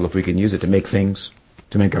valuable if we can use it to make things,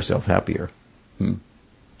 to make ourselves happier.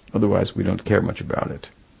 Otherwise, we don't care much about it.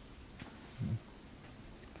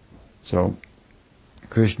 So,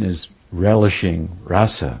 Krishna is relishing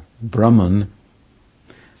rasa, Brahman,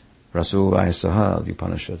 raso vaisaha, the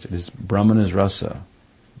Upanishads. Brahman is rasa.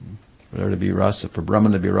 For there to be rasa, for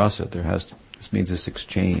Brahman to be rasa, this means this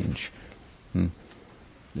exchange.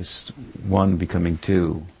 This one becoming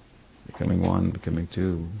two, becoming one, becoming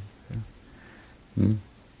two.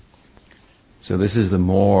 So this is the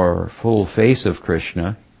more full face of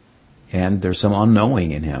Krishna, and there's some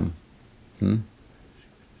unknowing in him.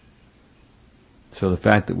 So the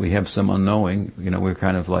fact that we have some unknowing, we're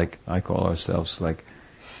kind of like, I call ourselves like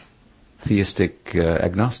theistic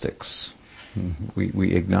agnostics.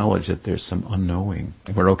 We acknowledge that there's some unknowing,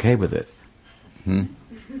 and we're okay with it. It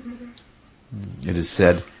is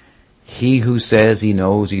said, he who says he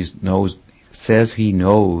knows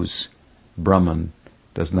Brahman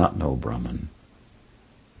does not know Brahman.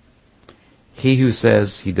 He who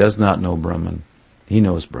says he does not know Brahman, he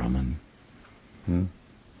knows Brahman.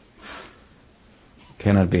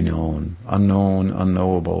 Cannot be known, unknown,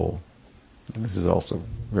 unknowable. And this is also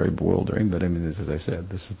very bewildering, but as I said,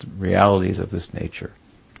 this is the realities of this nature.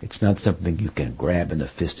 It's not something you can grab in the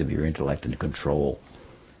fist of your intellect and control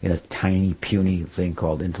in a tiny, puny thing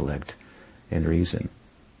called intellect and reason,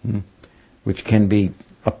 which can be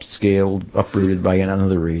upscaled, uprooted by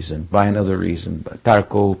another reason.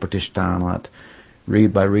 Tarko pratishtanat.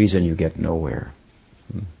 By reason you get nowhere.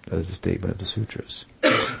 That is the statement of the sutras.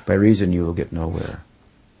 By reason you will get nowhere.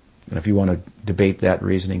 And if you want to debate that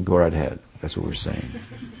reasoning, go right ahead. That's what we're saying.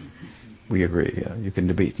 We agree. Yeah. You can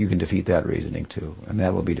defeat that reasoning too, and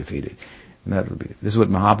that will be defeated. This is what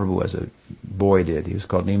Mahaprabhu as a boy did. He was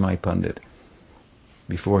called Nimai Pandit.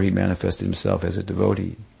 Before he manifested himself as a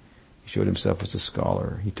devotee, he showed himself as a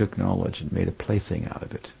scholar. He took knowledge and made a plaything out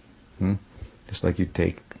of it. Just like you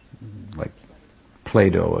take, like,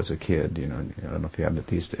 Play-Doh as a kid. I don't know if you have that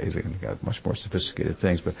these days. They got much more sophisticated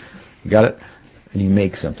things, but you got it, and you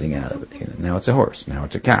make something out of it. Now it's a horse. Now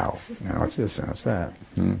it's a cow. Now it's this. Now it's that.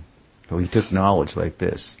 So he took knowledge like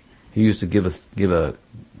this. He used to give a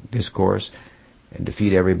discourse and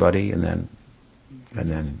defeat everybody, and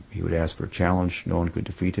then he would ask for a challenge. No one could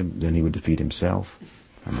defeat him. Then he would defeat himself.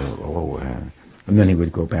 And then he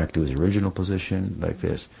would go back to his original position like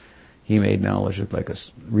this. He made knowledge look like a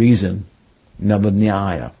reason.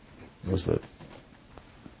 Navanyaya was the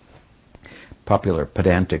popular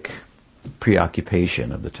pedantic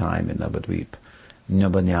preoccupation of the time in Navadvip.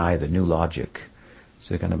 Navanyaya, the new logic.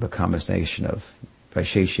 So kind of a combination of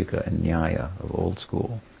Vaisheshika and Nyaya of old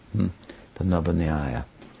school. The Navanyaya.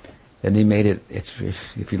 And he made it,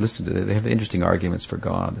 if you listen to it, they have interesting arguments for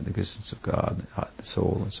God, the existence of God, the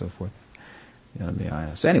soul, and so forth.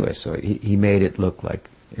 So anyway, so he made it look like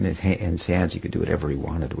in his hands he could do whatever he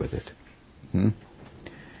wanted with it. Ravina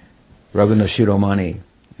Shiromani,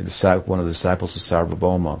 one of the disciples of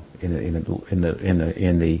Sarvabhauma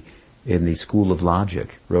in the school of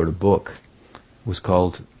logic, wrote a book. It was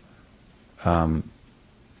called Tattva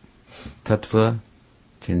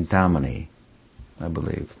Chintamani, I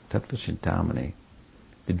believe. Tattva Chintamani,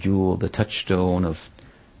 the jewel, the touchstone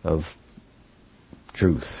of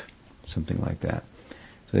truth, something like that.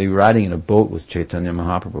 So they were riding in a boat with Chaitanya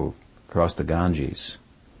Mahaprabhu across the Ganges.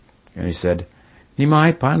 And he said,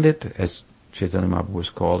 Nimai Pandit, as Chaitanya Mahaprabhu was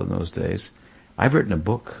called in those days, I've written a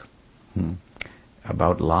book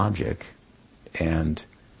about logic, and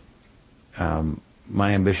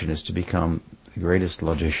my ambition is to become the greatest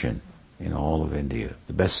logician in all of India,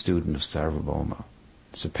 the best student of Sarvabhauma,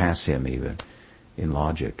 surpass him even in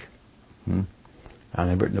logic. And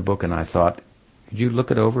I've written a book, and I thought, could you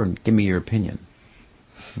look it over and give me your opinion?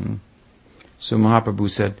 So Mahaprabhu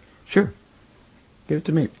said, sure, give it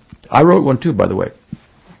to me. I wrote one too, by the way.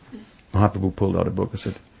 Mahaprabhu pulled out a book and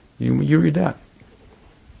said, you read that.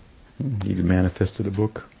 He manifested a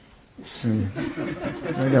book.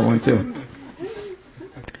 I got one too.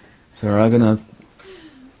 So Raghunath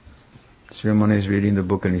Srimani is reading the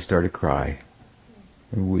book and he started to cry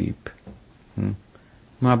and weep.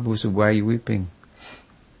 Mahaprabhu said, why are you weeping?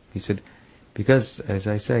 He said, because, as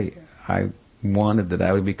I say, I wanted that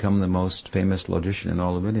I would become the most famous logician in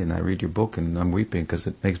all of India, and I read your book and I'm weeping because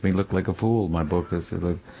it makes me look like a fool. My book is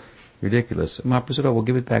ridiculous. Mahaprabhu said, well,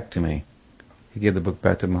 give it back to me. He gave the book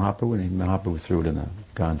back to Mahaprabhu, and Mahaprabhu threw it in the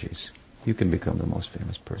Ganges. You can become the most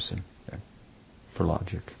famous person for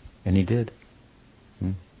logic. And he did.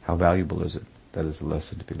 How valuable is it? That is a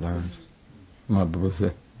lesson to be learned. Mahaprabhu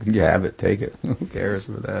said, you have it, take it. Who cares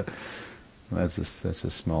about that? That's such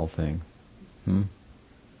a small thing.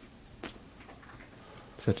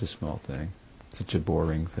 Such a small thing. Such a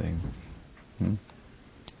boring thing.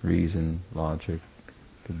 Reason, logic,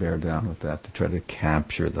 to bear down with that, to try to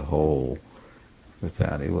capture the whole with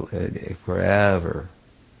that. It will forever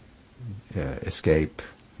escape.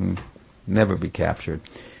 Never be captured.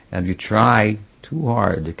 And if you try too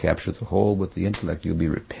hard to capture the whole with the intellect, you'll be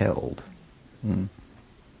repelled.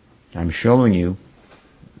 I'm showing you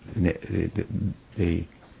the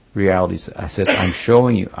realities. I said, I'm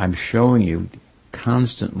showing you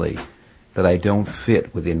constantly that I don't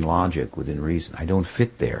fit within logic, within reason. I don't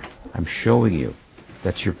fit there. I'm showing you.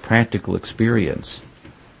 That's your practical experience.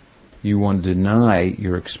 You want to deny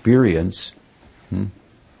your experience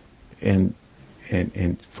and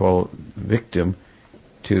fall victim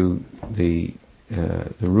to the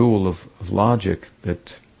rule of logic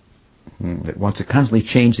that wants to constantly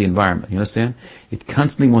change the environment. You understand? It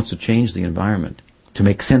constantly wants to change the environment to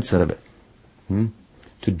make sense out of it.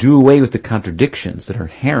 To do away with the contradictions that are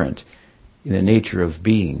inherent in the nature of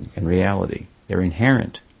being and reality. They're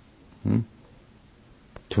inherent.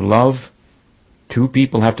 To love, two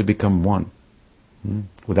people have to become one.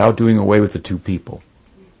 Without doing away with the two people.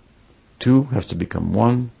 Two has to become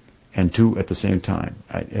one, and two at the same time.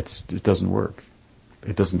 It doesn't work.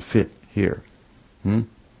 It doesn't fit here.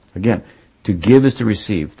 Again, to give is to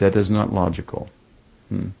receive. That is not logical.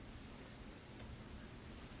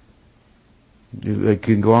 It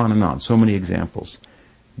can go on and on. So many examples.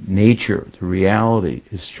 Nature, the reality,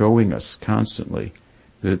 is showing us constantly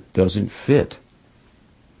that it doesn't fit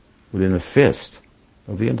within the fist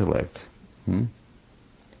of the intellect. The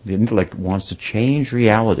intellect wants to change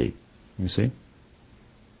reality. You see?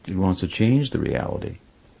 It wants to change the reality.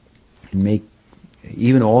 And make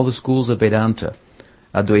even all the schools of Vedanta,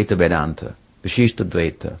 Advaita Vedanta, Vishishta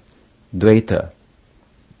Dvaita, Dvaita,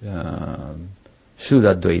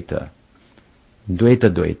 Shuddha Dvaita, Dvaita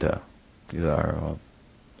Dvaita. These are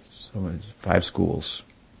 5 schools.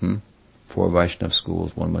 4 Vaishnava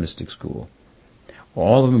schools, 1 monistic school.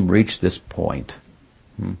 All of them reach this point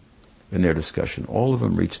in their discussion. All of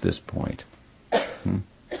them reach this point.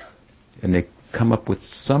 And they come up with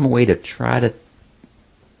some way to try to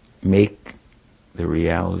make the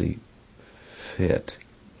reality fit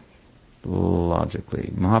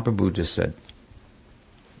logically. Mahaprabhu just said,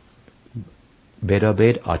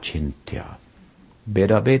 Vedabed achintya.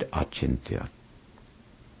 Vedabed achintya.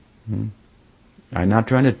 I'm not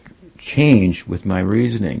trying to change with my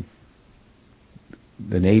reasoning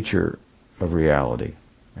the nature of reality.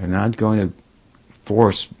 I'm not going to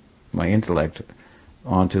force my intellect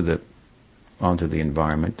onto the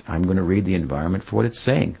environment. I'm going to read the environment for what it's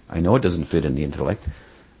saying. I know it doesn't fit in the intellect.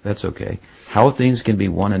 That's okay. How things can be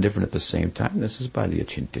one and different at the same time, this is by the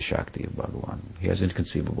Achintya Shakti of Bhagavan. He has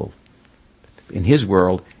inconceivable. In his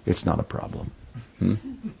world, it's not a problem.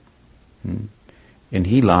 And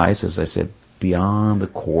he lies, as I said, beyond the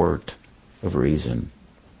court of reason.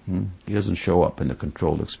 He doesn't show up in the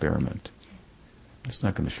controlled experiment. It's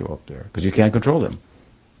not going to show up there, because you can't control him.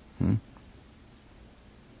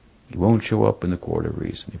 He won't show up in the court of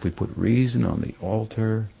reason. If we put reason on the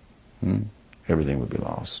altar, everything would be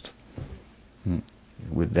lost.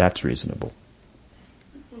 That's reasonable.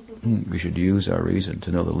 We should use our reason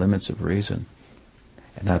to know the limits of reason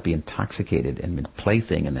and not be intoxicated and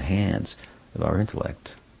plaything in the hands of our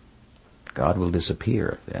intellect. God will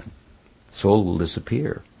disappear then. Soul will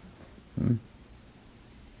disappear.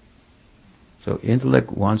 So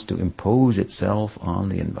intellect wants to impose itself on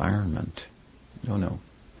the environment. No.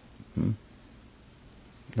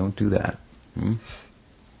 Don't do that.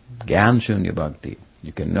 Gyan Shunya Bhakti.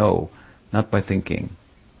 You can know, not by thinking.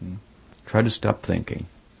 Try to stop thinking.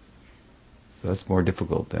 So that's more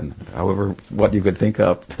difficult than however what you could think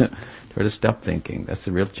up. Try to stop thinking. That's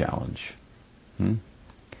the real challenge.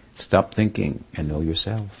 Stop thinking and know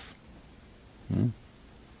yourself.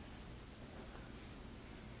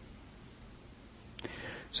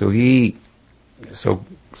 So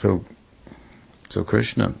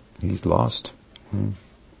Krishna, he's lost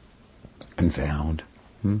and found.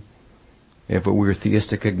 Therefore, we're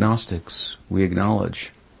theistic agnostics. We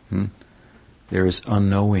acknowledge there is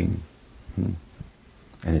unknowing, and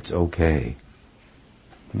it's okay.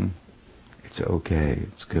 It's okay.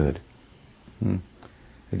 It's good.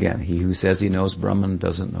 Again, he who says he knows Brahman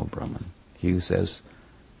doesn't know Brahman. He who says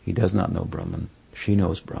he does not know Brahman, she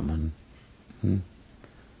knows Brahman.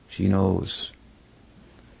 She knows.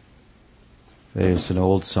 There's an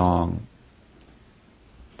old song.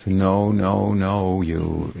 To know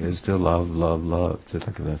you is to love, love, love. It's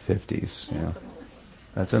like in the 50s.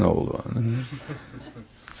 That's an old one.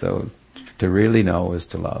 So to really know is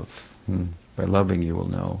to love. By loving you will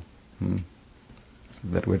know.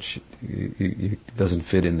 That which you doesn't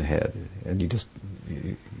fit in the head. And you just,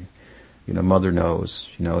 mother knows.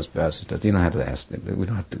 She knows best. You don't have to ask. We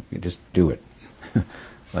don't have to, you just do it.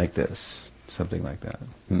 Like this. Something like that.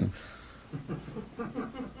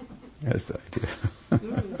 That's the idea.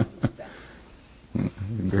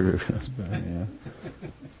 Guru knows best, yeah.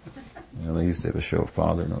 They used to have a show,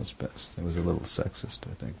 Father Knows Best. It was a little sexist,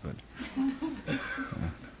 I think,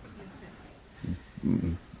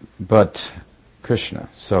 but Krishna.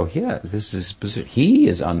 So this is he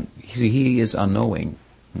is unknowing.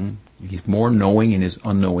 He's more knowing in his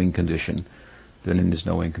unknowing condition than in his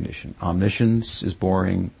knowing condition. Omniscience is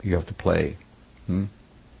boring. You have to play.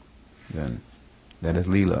 Then that is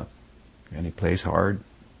Leela, and he plays hard.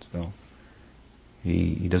 So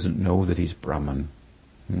he doesn't know that he's Brahman.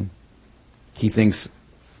 He thinks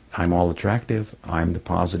I'm all attractive. I'm the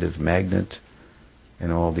positive magnet,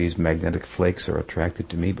 and all these magnetic flakes are attracted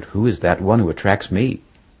to me. But who is that one who attracts me?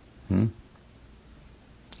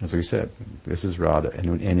 As we said, this is Radha,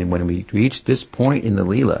 and when we reach this point in the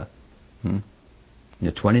Leela, in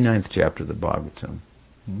the 29th chapter of the Bhagavatam.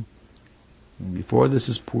 Before this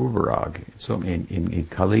is Purvarag. So in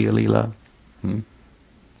Kaliya Lila,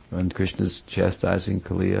 when Krishna's chastising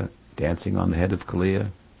Kaliya, dancing on the head of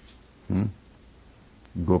Kaliya,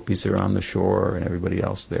 gopis are on the shore and everybody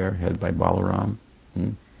else there, headed by Balaram.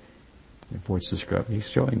 Before it's described, he's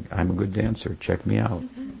showing, I'm a good dancer, check me out.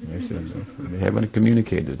 They said, they haven't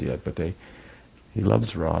communicated yet, but he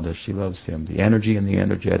loves Radha, she loves him. The energy and the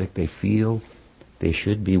energetic, they feel they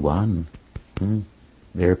should be one.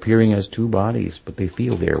 They're appearing as two bodies, but they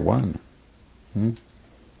feel they're one. What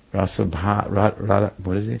is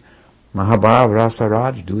it? Mahabhav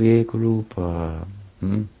Rasaraj Duyek Rupa.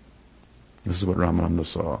 This is what Ramananda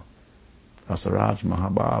saw. Rasaraj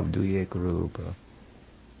Mahabhav Duyek Rupa.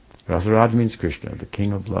 Rasaraj means Krishna, the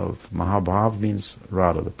king of love. Mahabhav means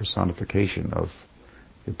Radha, the personification of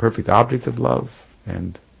the perfect object of love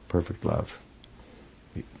and perfect love.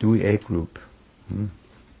 Duyek Rupa.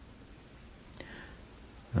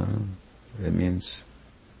 It means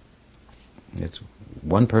it's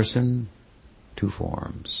one person, two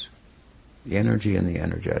forms, the energy and the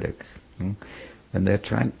energetic, and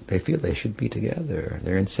they feel they should be together.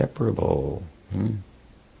 They're inseparable,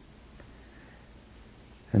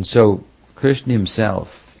 and so Krishna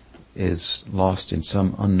himself is lost in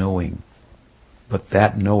some unknowing, but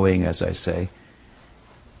that knowing, as I say,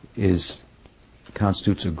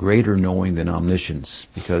 constitutes a greater knowing than omniscience,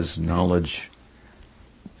 because knowledge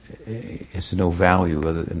is no value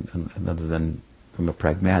other than from a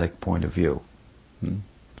pragmatic point of view.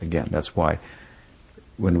 Again, that's why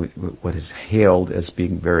what is hailed as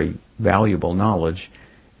being very valuable knowledge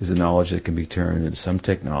is a knowledge that can be turned into some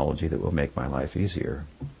technology that will make my life easier.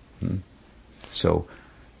 So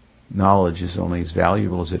knowledge is only as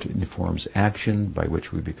valuable as it informs action by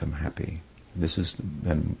which we become happy.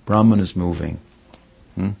 Then Brahman is moving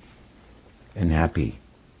and happy,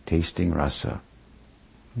 tasting rasa.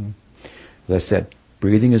 As I said,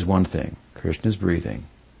 breathing is one thing. Krishna is breathing.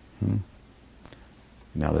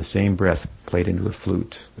 Now the same breath played into a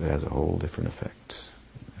flute that has a whole different effect.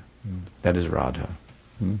 That is Radha.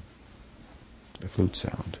 The flute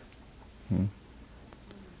sound.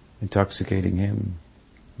 Intoxicating him.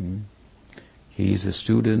 He's a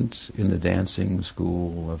student in the dancing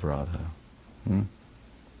school of Radha. Hmm?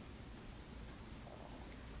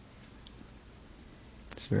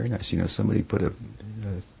 It's very nice. Somebody put it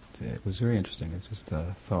was very interesting. It's just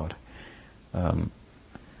a thought.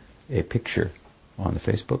 A picture on the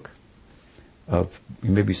Facebook of,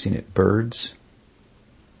 you maybe seen it, birds,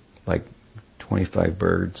 like 25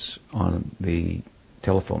 birds on the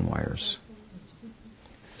telephone wires.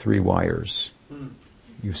 3 wires.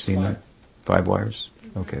 You've seen that? 5 wires?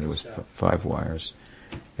 Okay, there was 5 wires.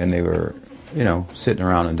 And they were, sitting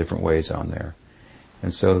around in different ways on there.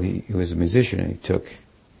 And so he was a musician,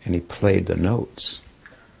 and he played the notes.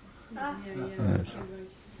 Yes.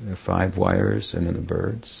 The 5 wires and then the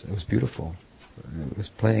birds. It was beautiful. It was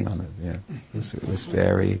playing on it, yeah. It was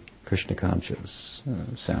very Krishna conscious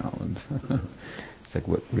sound. It's like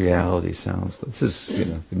what reality sounds like. This is,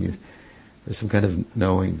 there's some kind of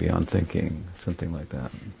knowing beyond thinking, something like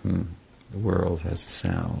that. The world has a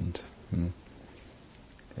sound.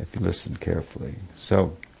 If you listen carefully.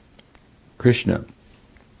 So, Krishna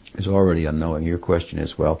is already unknowing. Your question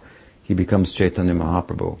is, well, he becomes Chaitanya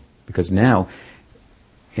Mahaprabhu. Because now,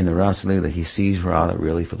 in the Rasa-lila, he sees Radha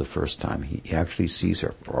really for the first time. He actually sees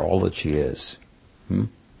her for all that she is. You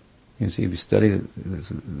see, if you study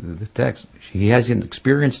the text, he hasn't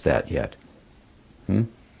experienced that yet.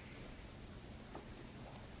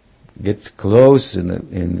 Gets close in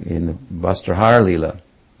the Vastrahara Lila,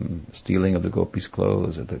 stealing of the gopis'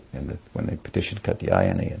 clothes, when they petitioned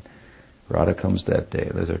Katyayani, and Radha comes that day.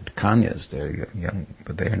 Those are Kanyas, they're young,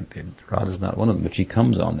 but Radha's not one of them, but she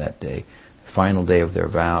comes on that day, final day of their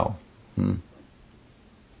vow. And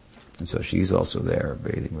so she's also there,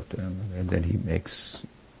 bathing with them. And then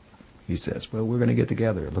he says, well, we're going to get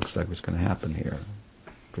together. It looks like what's going to happen here,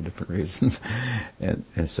 for different reasons.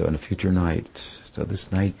 and so in a future night, so this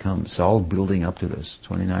night comes, it's all building up to this,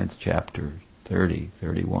 29th chapter, 30,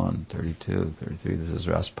 31, 32, 33, this is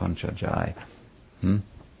Ras Panchajai.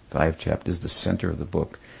 5 chapters, the center of the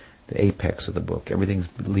book, the apex of the book. Everything's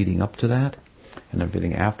leading up to that, and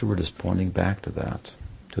everything afterward is pointing back to that,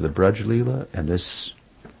 to the Braj Lila, and this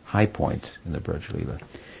high point in the Braj Lila.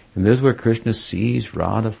 And this is where Krishna sees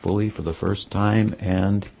Radha fully for the first time,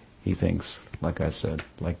 and he thinks, like I said,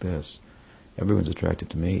 like this, everyone's attracted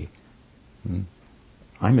to me.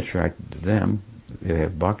 I'm attracted to them. They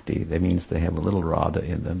have bhakti. That means they have a little Radha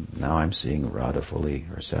in them. Now I'm seeing Radha fully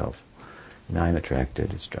herself. Now I'm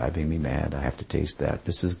attracted. It's driving me mad. I have to taste that.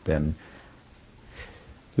 This is then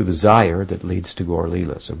the desire that leads to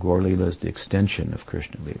Gaura-lila. So Gaura-lila is the extension of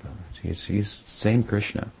Krishna Lila. He's the same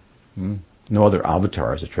Krishna. No other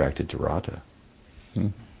avatar is attracted to Radha.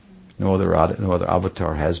 No other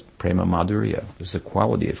avatar has prema madhurya. This is a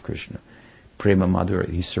quality of Krishna. Prema madhurya.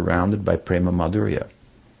 He's surrounded by prema madhurya.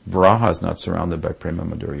 Varaha is not surrounded by prema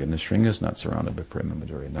madhurya. Nrsimha is not surrounded by prema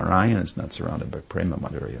madhurya. Narayana is not surrounded by prema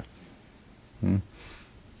madhurya.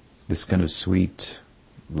 This kind of sweet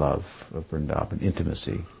love of Vrindavan,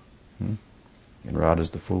 intimacy. And Radha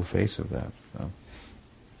is the full face of that. So.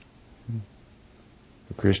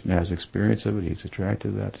 Krishna has experience of it, he's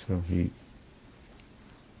attracted to that, so he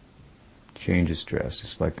changes dress.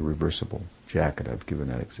 It's like the reversible jacket. I've given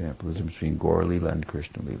that example. There's a difference between Gaura-lila and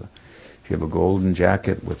Krishna Lila. If you have a golden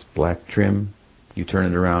jacket with black trim, you turn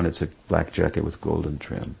it around, it's a black jacket with golden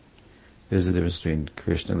trim. There's a difference between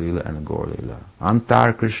Krishna Lila and Gaura-lila.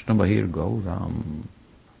 Antar Krishna Bahir Gauram,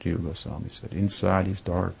 Jiva Goswami said. Inside he's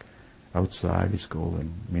dark, outside he's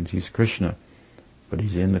golden. It means he's Krishna, but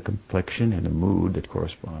he's in the complexion and the mood that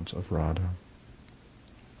corresponds of Radha.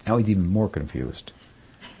 Now he's even more confused.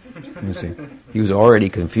 You see, he was already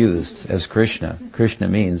confused as Krishna. Krishna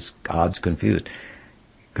means God's confused.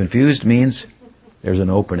 Confused means there's an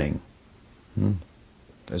opening.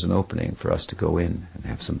 There's an opening for us to go in and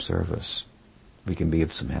have some service. We can be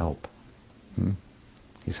of some help.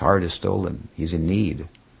 His heart is stolen. He's in need.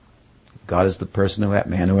 God is the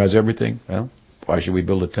man who has everything. Well, why should we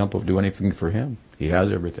build a temple, do anything for him? He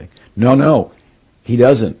has everything. No, he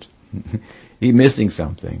doesn't. He's missing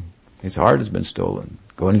something. His heart has been stolen.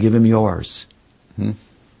 Go and give him yours. Give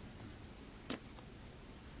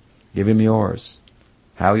him yours.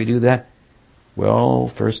 How you do that? Well,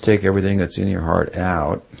 first take everything that's in your heart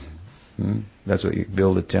out. That's what you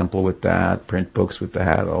build a temple with that, print books with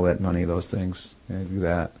that, all that money, those things. Do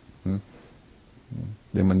that. Then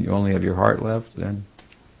when you only have your heart left, then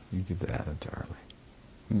you give that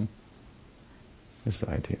entirely. This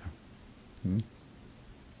idea.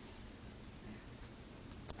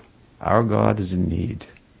 Our God is in need.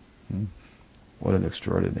 What an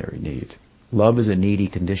extraordinary need. Love is a needy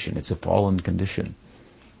condition. It's a fallen condition.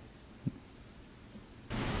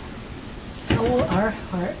 How will our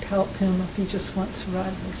heart help him if he just wants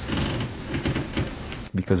Radha's?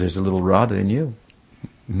 because there's a little Radha in you.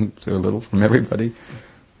 So a little from everybody,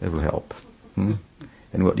 that will help. And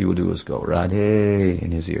what you will do is go Radhe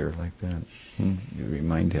in his ear like that. You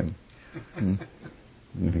remind him. And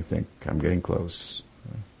you think, I'm getting close.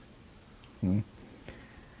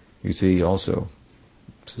 You see also,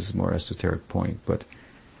 this is a more esoteric point, but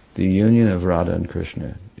the union of Radha and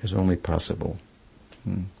Krishna is only possible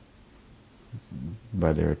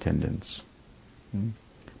by their attendants,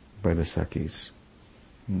 by the Sakhis.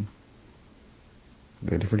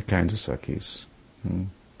 There are different kinds of Sakhis.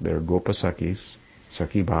 There are Gopa Sakhis,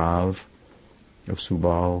 Sakhi Bhav of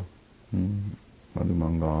Subal,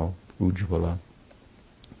 Madhumangal, Ujjvala,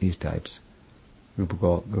 these types.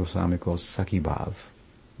 Rupa Goswami calls Sakhi Bhav.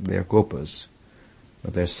 They are Gopas,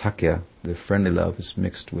 but their Sakhya, their friendly love, is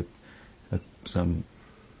mixed with some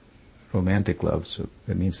romantic love, so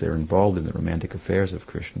that means they're involved in the romantic affairs of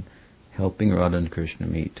Krishna, helping Radha and Krishna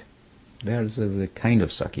meet. There's a kind of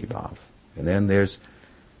Sakhi Bhav. And then there's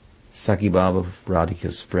Sakhi Bhav of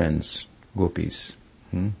Radhika's friends, gopis.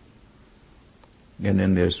 And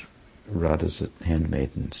then there's Radha's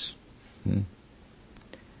handmaidens. In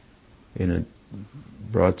a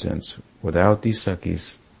broad sense, without these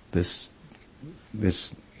Sakhis, this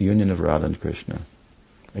union of Radha and Krishna,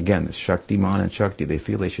 again, Shaktiman and Shakti, they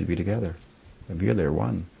feel they should be together. They feel they're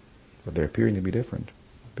one, but they're appearing to be different.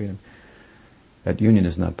 That union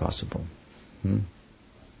is not possible.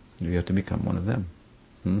 You have to become one of them.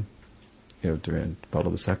 You have to follow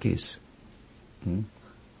the Sakhis. And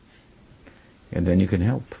then you can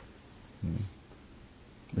help.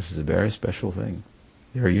 This is a very special thing.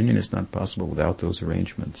 Their union is not possible without those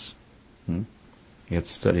arrangements. You have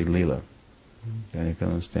to study Leela. Then you can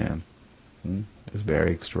understand. This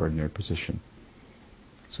very extraordinary position.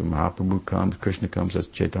 So Mahaprabhu comes, Krishna comes as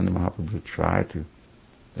Chaitanya Mahaprabhu to try to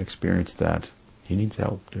experience that. He needs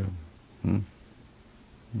help too.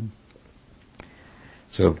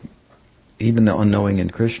 So even the unknowing in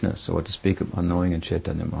Krishna, so what to speak of unknowing in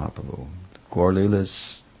Chaitanya Mahaprabhu. Gaura-lila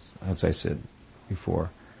is, as I said before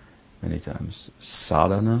many times,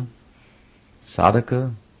 sadhana,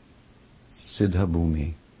 sadhaka, siddha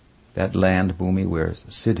bhumi. That land bhumi where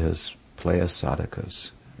siddhas play as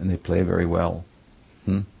sadhakas, and they play very well.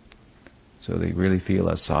 So they really feel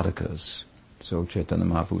as sadhakas. So Chaitanya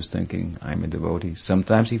Mahaprabhu is thinking, I'm a devotee.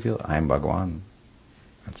 Sometimes he feels, I'm Bhagwan.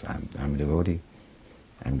 I'm a devotee.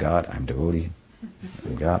 I'm God, I'm devotee.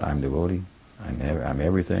 I'm God, I'm devotee. I'm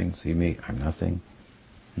everything. See me, I'm nothing.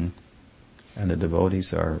 And the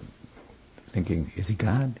devotees are thinking, is he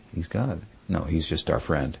God? He's God. No, he's just our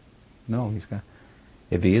friend. No, he's God.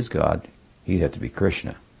 If he is God, he'd have to be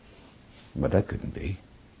Krishna. But that couldn't be,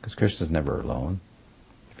 because Krishna's never alone.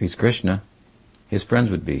 If he's Krishna, his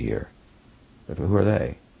friends would be here. But who are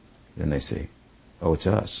they? Then they say, oh, it's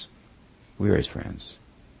us. We're his friends.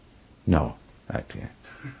 No, actually,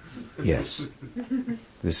 yes.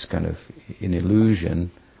 This is kind of an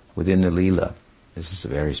illusion within the Leela. This is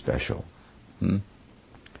very special.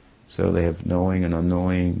 So they have knowing and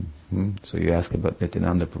unknowing. So you ask about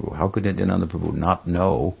Nityananda Prabhu. How could Nityananda Prabhu not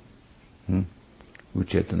know who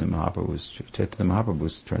Chaitanya Mahaprabhu is? Chaitanya Mahaprabhu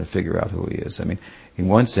is trying to figure out who he is. I mean, in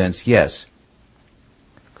one sense, yes,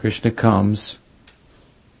 Krishna comes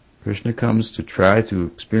to try to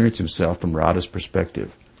experience himself from Radha's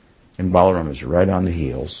perspective. And Balaram is right on the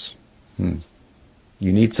heels. You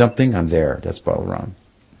need something? I'm there. That's Balaram.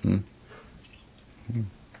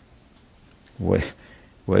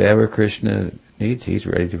 Whatever Krishna needs, he's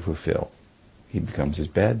ready to fulfill. He becomes his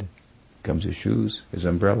bed, becomes his shoes, his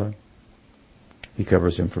umbrella. He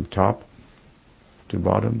covers him from top to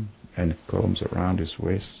bottom and combs around his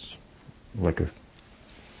waist like a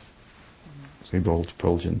single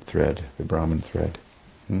fulgent thread, the Brahman thread.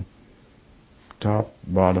 Top,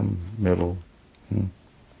 bottom, middle.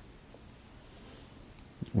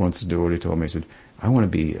 Once a devotee told me, he said, I want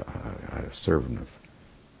to be a servant of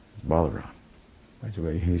Balaram. By the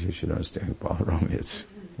way, you should understand who Balaram is.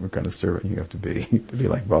 What kind of servant you have to be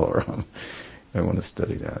like Balaram. I want to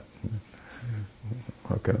study that.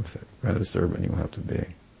 What kind of servant you have to be.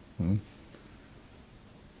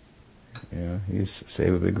 Yeah, he's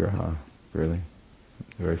Seva Vigraha, really.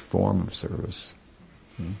 The very form of service.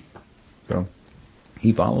 So,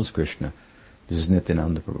 he follows Krishna. This is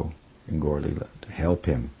Nityananda Prabhu in Gaura-lila, to help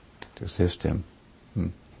him, to assist him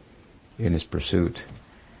in his pursuit.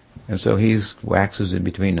 And so he waxes in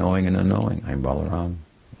between knowing and unknowing. I'm Balaram.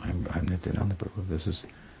 I'm Nityananda Prabhu. This is,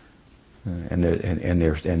 and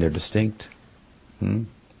they're distinct.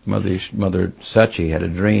 Mother Sachi had a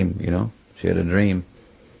dream. She had a dream.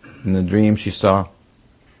 In the dream, she saw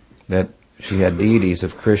that she had deities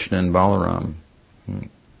of Krishna and Balaram, and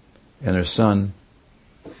her son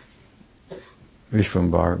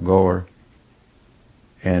Vishwambar, Gaur,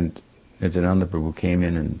 and Nityananda Prabhu came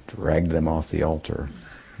in and dragged them off the altar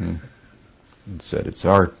and said, "It's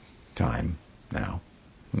our time now.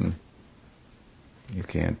 You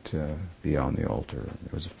can't be on the altar."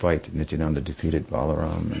 There was a fight. Nityananda defeated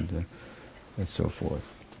Balaram and so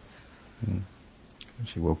forth. And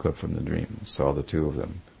she woke up from the dream and saw the two of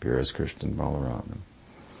them appear as Krishna and Balaram.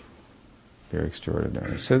 Very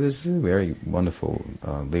extraordinary. So this is a very wonderful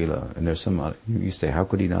Leela. And there's some, you say, how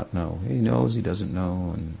could he not know? He knows he doesn't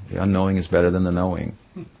know, and the unknowing is better than the knowing.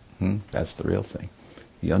 That's the real thing.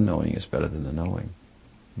 The unknowing is better than the knowing.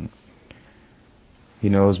 He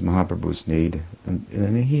knows Mahaprabhu's need, and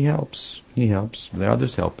he helps. He helps. There are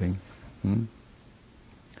others helping.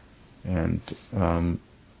 And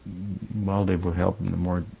Baldev will help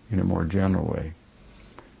in a more general way.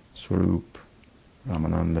 Swarup,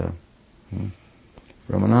 Ramananda.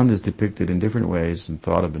 Ramananda is depicted in different ways and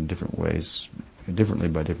thought of in different ways, differently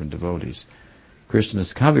by different devotees.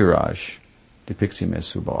 Krishna's Kaviraj depicts him as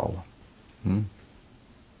Subal.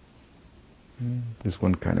 There's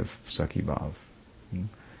one kind of Sakhi Bhav,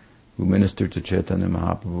 who ministered to Chaitanya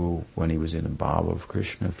Mahaprabhu when he was in a bhav of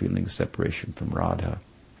Krishna, feeling separation from Radha.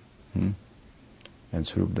 And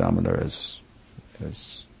Swarup Damodar as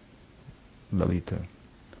Lalita,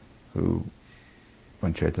 who,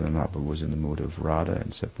 when Chaitanya Mahaprabhu was in the mood of Radha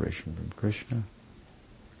and separation from Krishna,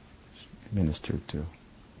 ministered to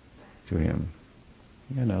him.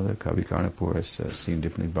 The Kavi Karnapur has seen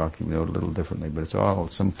differently, Bhakti Vinod a little differently, but it's all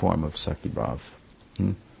some form of Sakhi Bhav.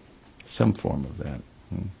 Some form of that.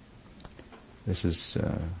 This is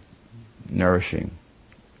nourishing,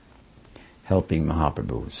 helping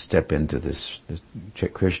Mahaprabhu step into this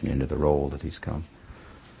Krishna, into the role that he's come.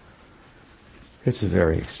 It's a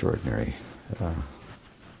very extraordinary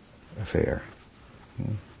affair.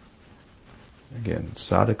 Again,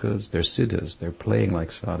 sadhakas, they're siddhas, they're playing like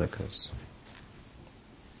sadhakas.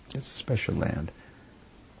 It's a special land.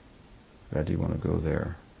 Glad you want to go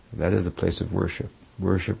there. That is the place of worship.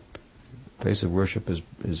 Place of worship is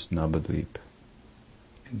Navadvip.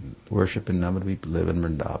 Worship in Navadvip, live in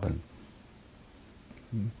Vrindavan.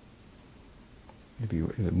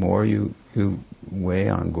 The more you weigh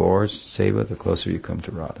on Gaur's seva, the closer you come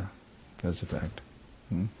to Radha. That's a fact.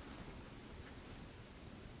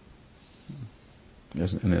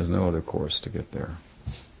 There's no other course to get there.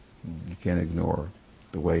 You can't ignore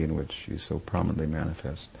the way in which she's so prominently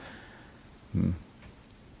manifest, and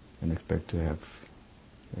expect to have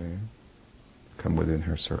come within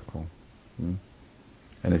her circle.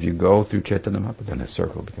 And if you go through Chaitanya Mahaprabhu, then the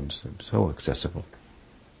circle becomes so accessible.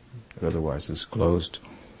 But otherwise, it's closed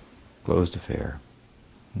affair.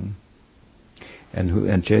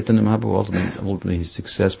 And Chaitanya Mahaprabhu ultimately is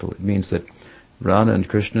successful. It means that Radha and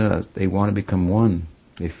Krishna, they want to become one.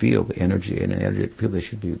 They feel the energy, and they feel they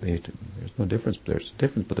should be. There's no difference. There's a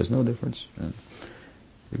difference, but there's no difference. And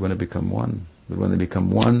they want to become one. But when they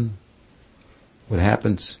become one, what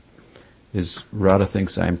happens is Radha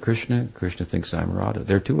thinks I'm Krishna, Krishna thinks I'm Radha.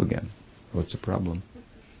 They're two again. What's the problem?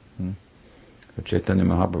 But Chaitanya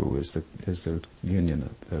Mahaprabhu is the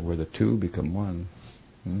union where the two become one.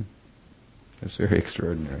 It's very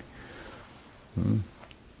extraordinary.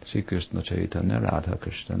 Sri Krishna Chaitanya Radha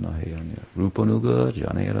Krishna Nahayanya Rupanuga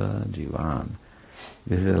Janera Jivan.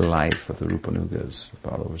 This is the life of the Rupanugas, the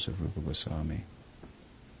followers of Rupa Goswami.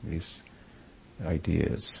 These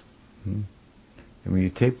ideas. And when you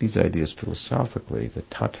take these ideas philosophically, the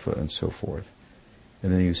tattva and so forth,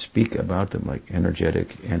 and then you speak about them like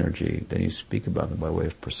energetic energy, then you speak about them by way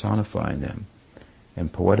of personifying them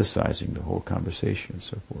and poeticizing the whole conversation and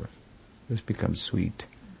so forth. This becomes sweet,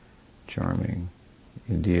 charming,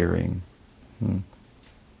 endearing.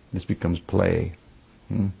 This becomes play.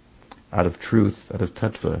 Out of truth, out of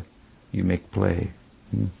tattva, you make play.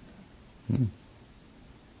 You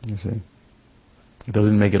see? It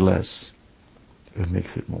doesn't make it less. It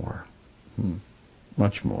makes it more.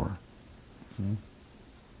 Much more.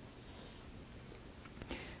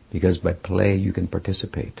 Because by play you can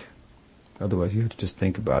participate. Otherwise you have to just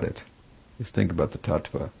think about it. Just think about the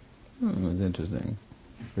tattva. It's interesting.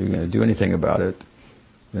 If you're going to do anything about it,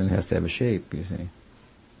 then it has to have a shape, you see.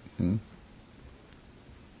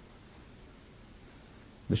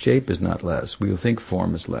 The shape is not less. We will think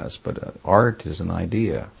form is less, but art is an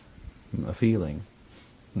idea, a feeling.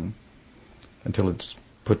 Until it's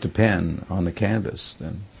put to pen on the canvas,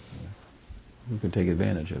 then we can take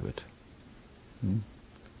advantage of it.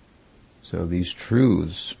 So these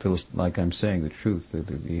truths, like I'm saying, the truth,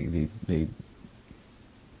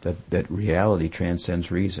 that reality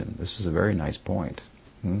transcends reason. This is a very nice point.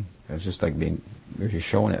 It's just like you're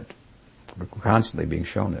showing it We're constantly being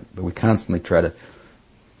shown it, but we constantly try to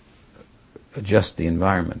adjust the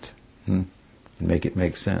environment and make it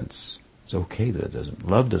make sense. It's okay that it doesn't.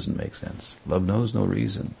 Love doesn't make sense. Love knows no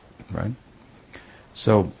reason, right?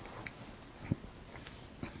 So,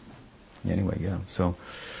 anyway, yeah. So,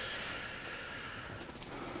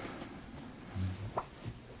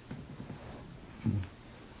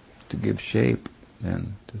 to give shape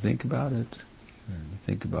and to think about it, and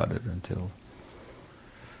think about it until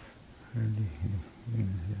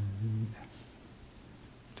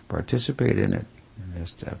to participate in it, it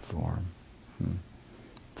has to have form.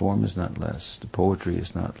 Form is not less. The poetry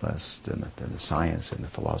is not less than the science and the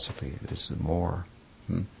philosophy. It is more.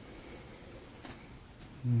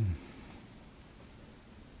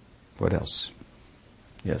 What else?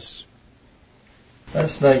 Yes.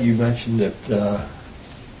 Last night you mentioned that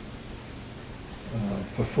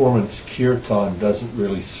performance kirtan doesn't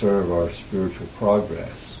really serve our spiritual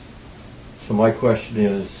progress. So my question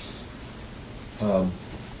is,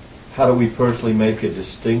 how do we personally make a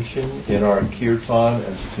distinction in our kirtan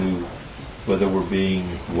as to whether we're being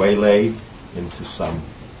waylaid into some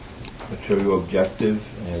material objective,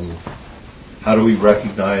 and how do we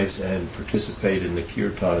recognize and participate in the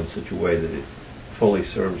kirtan in such a way that it fully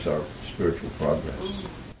serves our spiritual progress?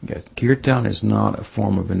 Yes, kirtan is not a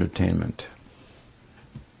form of entertainment.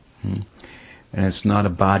 And it's not a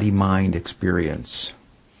body-mind experience.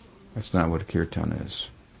 That's not what a kirtan is.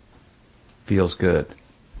 Feels good.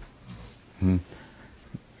 You're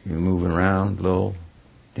moving around a little,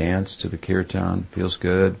 dance to the kirtan, feels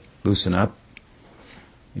good, loosen up.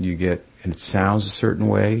 And it sounds a certain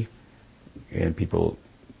way, and people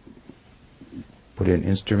put in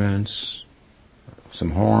instruments,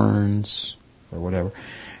 some horns, or whatever,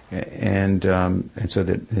 and so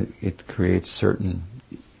that it creates certain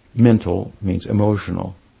mental, means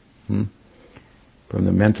emotional. From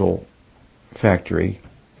the mental factory,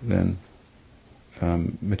 then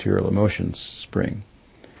material emotions spring.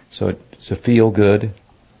 So it's a feel good,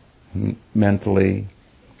 mentally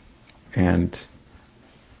and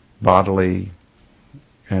bodily,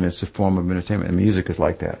 and it's a form of entertainment. And music is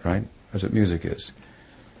like that, right? That's what music is.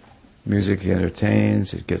 Music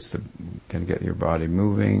entertains. It can get your body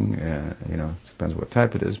moving. It depends what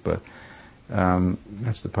type it is, but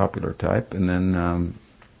that's the popular type. And then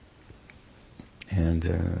it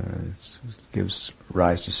gives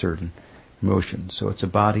rise to certain emotions. So it's a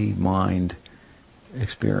body-mind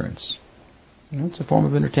experience. It's a form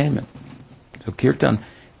of entertainment. So kirtan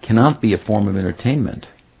cannot be a form of entertainment.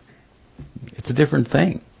 It's a different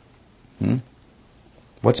thing.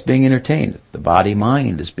 What's being entertained? The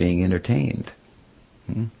body-mind is being entertained.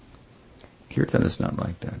 Kirtan is not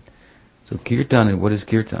like that. So kirtan, what is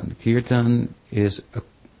kirtan? Kirtan is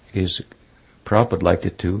Prabhupada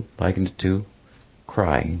likened it to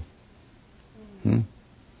crying.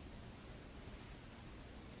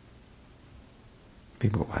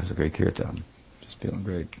 People, wow, it's a great kirtan. Just feeling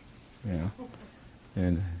great,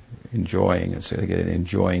 and enjoying, and so they get an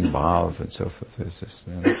enjoying bhav and so forth.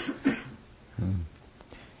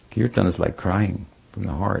 Kirtan is like crying from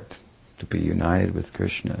the heart, to be united with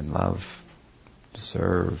Krishna in love, to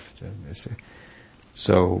serve.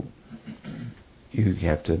 So you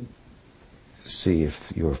have to see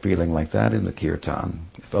if you're feeling like that in the kirtan,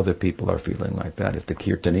 if other people are feeling like that, if the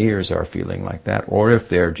kirtaniers are feeling like that, or if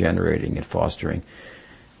they're generating and fostering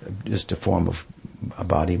just a form of a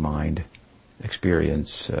body-mind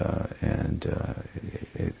experience, and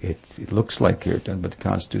it looks like kirtan, but it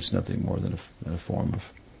constitutes nothing more than a form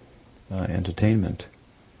of entertainment.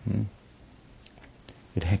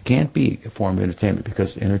 It can't be a form of entertainment,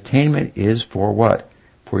 because entertainment is for what?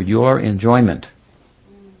 For your enjoyment.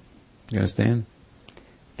 You understand?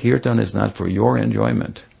 Kirtan is not for your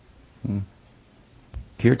enjoyment.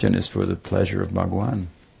 Kirtan is for the pleasure of Bhagavan.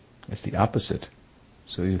 It's the opposite.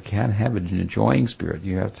 So you can't have an enjoying spirit.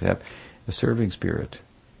 You have to have a serving spirit.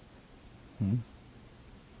 Of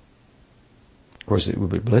course, it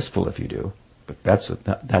would be blissful if you do, but that's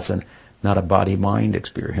not a body-mind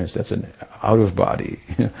experience. That's an out-of-body,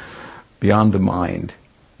 beyond the mind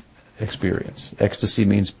experience. Ecstasy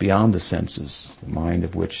means beyond the senses, the mind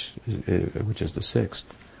of which is the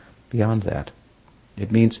sixth. Beyond that,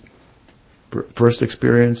 it means first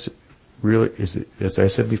experience really is, as I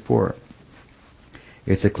said before,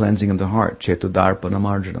 it's a cleansing of the heart. Chetudarpana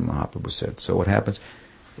marjana, Mahaprabhu said. So what happens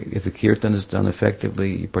if the kirtan is done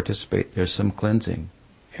effectively? You participate. There's some cleansing,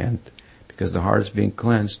 and because the heart is being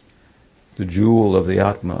cleansed, the jewel of the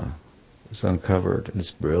Atma is uncovered, and it's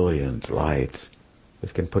brilliant light.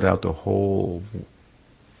 It can put out the whole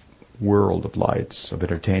world of lights, of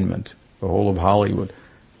entertainment. The whole of Hollywood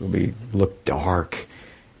will look dark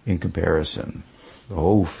in comparison. The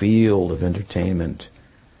whole field of entertainment,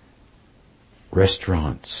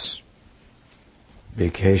 restaurants,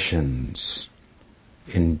 vacations,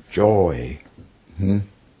 enjoy.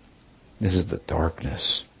 This is the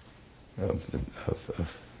darkness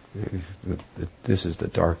this is the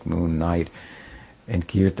dark moon night, and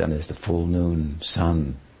kirtan is the full noon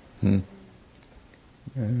sun.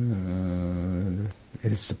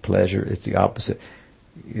 It's the pleasure. It's the opposite.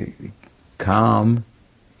 Kam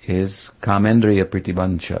is kamendriya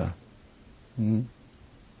pritibhancha.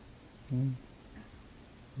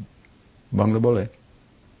 Bangla bole?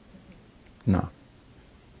 No.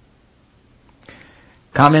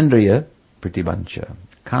 Kamendriya pritibhancha.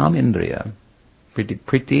 Kamendriya,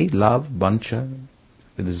 pretty, love, bancha,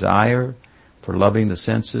 the desire for loving the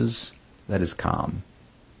senses, that is kam.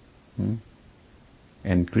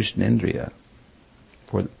 And Krishnendriya,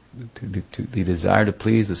 for the desire to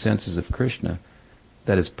please the senses of Krishna,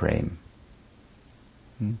 that is prem.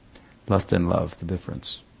 Lust and love, the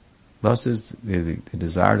difference. Lust is the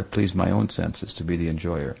desire to please my own senses, to be the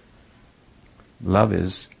enjoyer. Love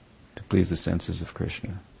is to please the senses of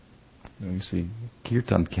Krishna. You see,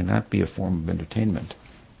 kirtan cannot be a form of entertainment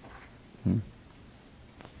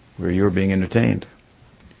where you're being entertained,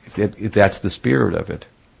 if that's the spirit of it.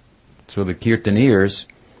 So the kirtaneers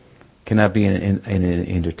cannot be in an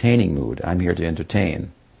entertaining mood. I'm here to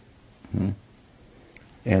entertain.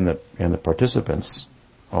 And the participants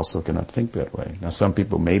also cannot think that way. Now some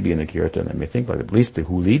people may be in the kirtan and may think like that, at least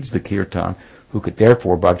who leads the kirtan, who could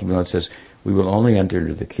therefore, Bhaktivinoda says, we will only enter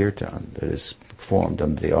into the kirtan that is formed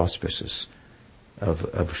under the auspices of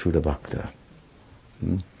Shuddha Bhakta.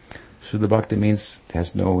 Shuddha Bhakta means it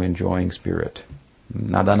has no enjoying spirit.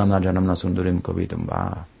 Nadanam na janam na sundarim kavitam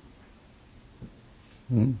va.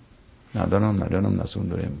 Nadanam na janam na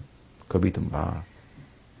sundarim kavitam va.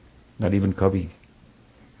 Not even kavi,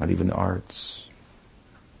 not even the arts.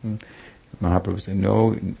 Mahaprabhu said,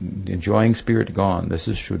 no, enjoying spirit gone. This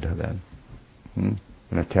is Shuddha then.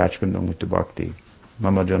 An attachment only to bhakti.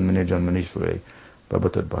 Mama janmane janmanishvare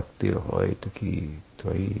bhavatad bhakti hoy taki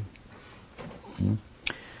tvai.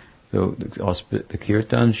 So the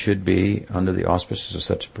kirtan should be under the auspices of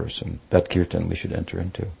such a person. That kirtan we should enter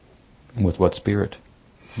into. And with what spirit?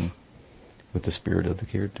 With the spirit of the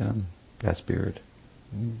kirtan. That spirit.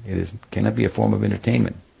 It cannot be a form of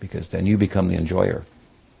entertainment, because then you become the enjoyer.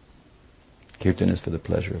 Kirtan is for the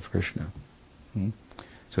pleasure of Krishna.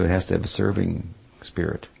 So it has to have a serving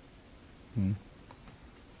spirit.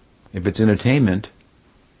 If it's entertainment,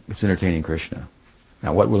 it's entertaining Krishna.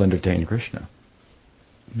 Now what will entertain Krishna?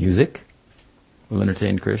 Music will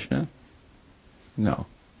entertain Krishna? No.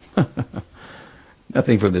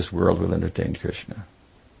 Nothing from this world will entertain Krishna.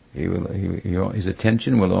 His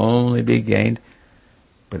attention will only be gained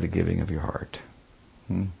by the giving of your heart.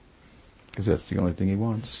 Because that's the only thing he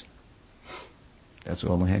wants. That's the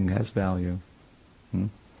only thing that has value.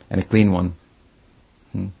 And a clean one.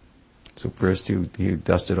 So first you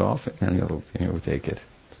dust it off and he'll take it.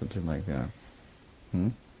 Something like that.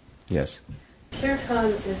 Yes?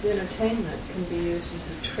 Kirtan as entertainment can be used as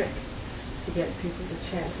a trick to get people to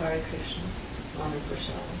chant Hare Krishna on the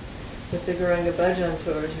prasad. With the Gauranga Bhajan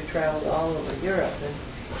tours, we traveled all over Europe, and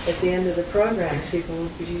at the end of the program, people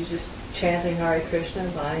would be just chanting Hare Krishna,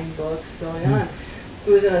 buying books, going on.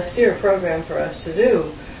 It was an austere program for us to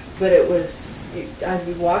do, but I'd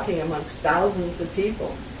be walking amongst thousands of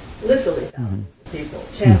people, literally thousands of people,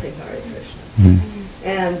 chanting Hare Krishna.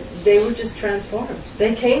 And they were just transformed.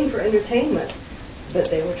 They came for entertainment, but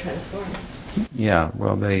they were transformed. Yeah,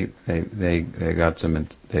 well, they got some.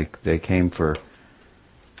 They came for.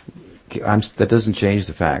 That doesn't change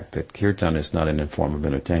the fact that kirtan is not a form of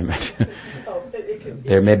entertainment.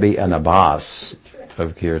 There may be an abhas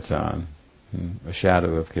of kirtan, a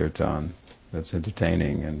shadow of kirtan that's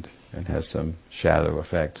entertaining and has some shadow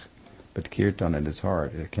effect, but kirtan at its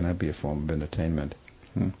heart, it cannot be a form of entertainment.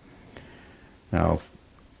 Now,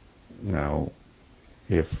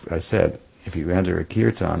 if you enter a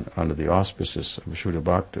kirtan under the auspices of Shuddha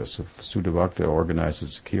Bhakta, so if Shuddha Bhakta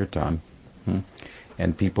organizes a kirtan,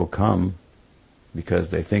 and people come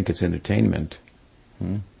because they think it's entertainment,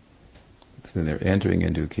 so they're entering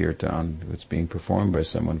into a kirtan that's being performed by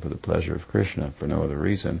someone for the pleasure of Krishna for no other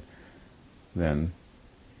reason, then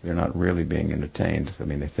they're not really being entertained. I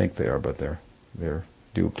mean, they think they are, but they're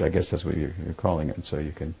duped. I guess that's what you're calling it. So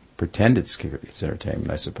you can pretend it's entertainment,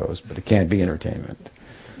 I suppose, but it can't be entertainment.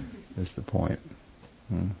 That's the point.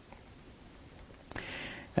 And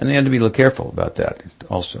they have to be a little careful about that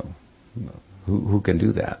also. Who can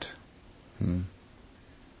do that? Who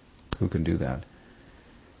can do that?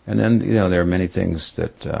 And then, there are many things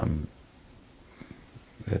that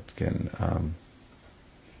that can,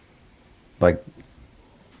 like,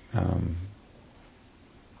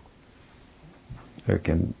 there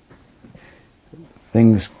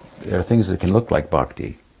are things that can look like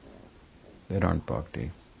bhakti that aren't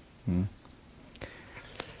bhakti.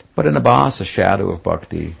 But in a bhas, a shadow of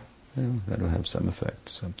bhakti, that'll have some effect,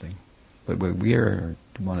 something. But we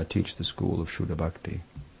want to teach the school of Shuddha Bhakti.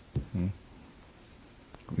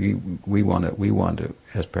 We want to,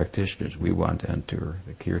 as practitioners, we want to enter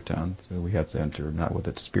the kirtan, so we have to enter not with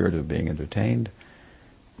the spirit of being entertained,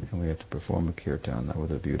 and we have to perform a kirtan not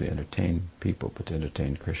with a view to entertain people, but to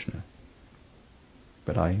entertain Krishna.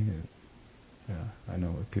 But I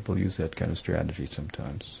know people use that kind of strategy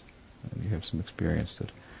sometimes, and you have some experience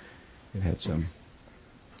that it had some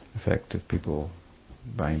effect of people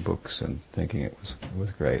buying books and thinking it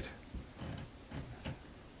was great.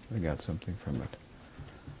 They got something from it.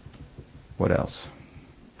 What else?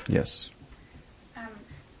 Yes.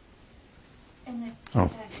 In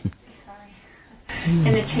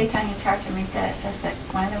the Chaitanya Charitamrita, it says that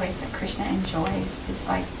one of the ways that Krishna enjoys is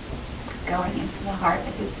by going into the heart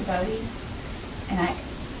of his devotees. And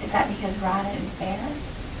is that because Radha is there?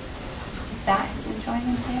 Is that his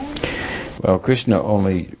enjoyment there? Well, Krishna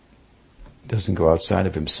only doesn't go outside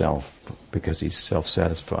of himself because he's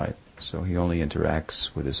self-satisfied. So he only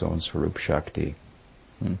interacts with his own Swarup Shakti.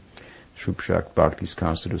 Swarup Shakti, Bhakti is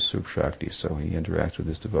constituted of Swarup Shakti, so he interacts with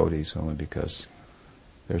his devotees only because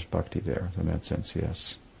there's Bhakti there. In that sense,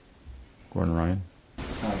 yes. Gordon Ryan?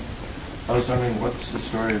 I was wondering, what's the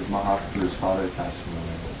story of Mahaprabhu's father passing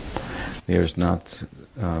away? There's not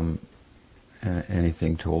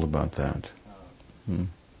anything told about that.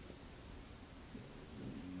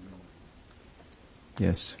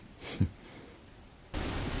 Yes.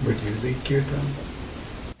 Would you lead kirtan?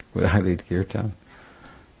 Would I lead kirtan?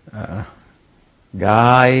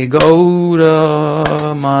 Gai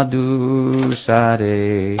Gaura Madhu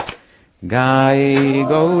Sare, Gai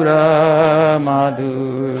Gaura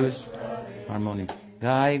Madhu. Harmonium.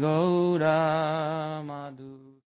 Gai Gaura Madhu.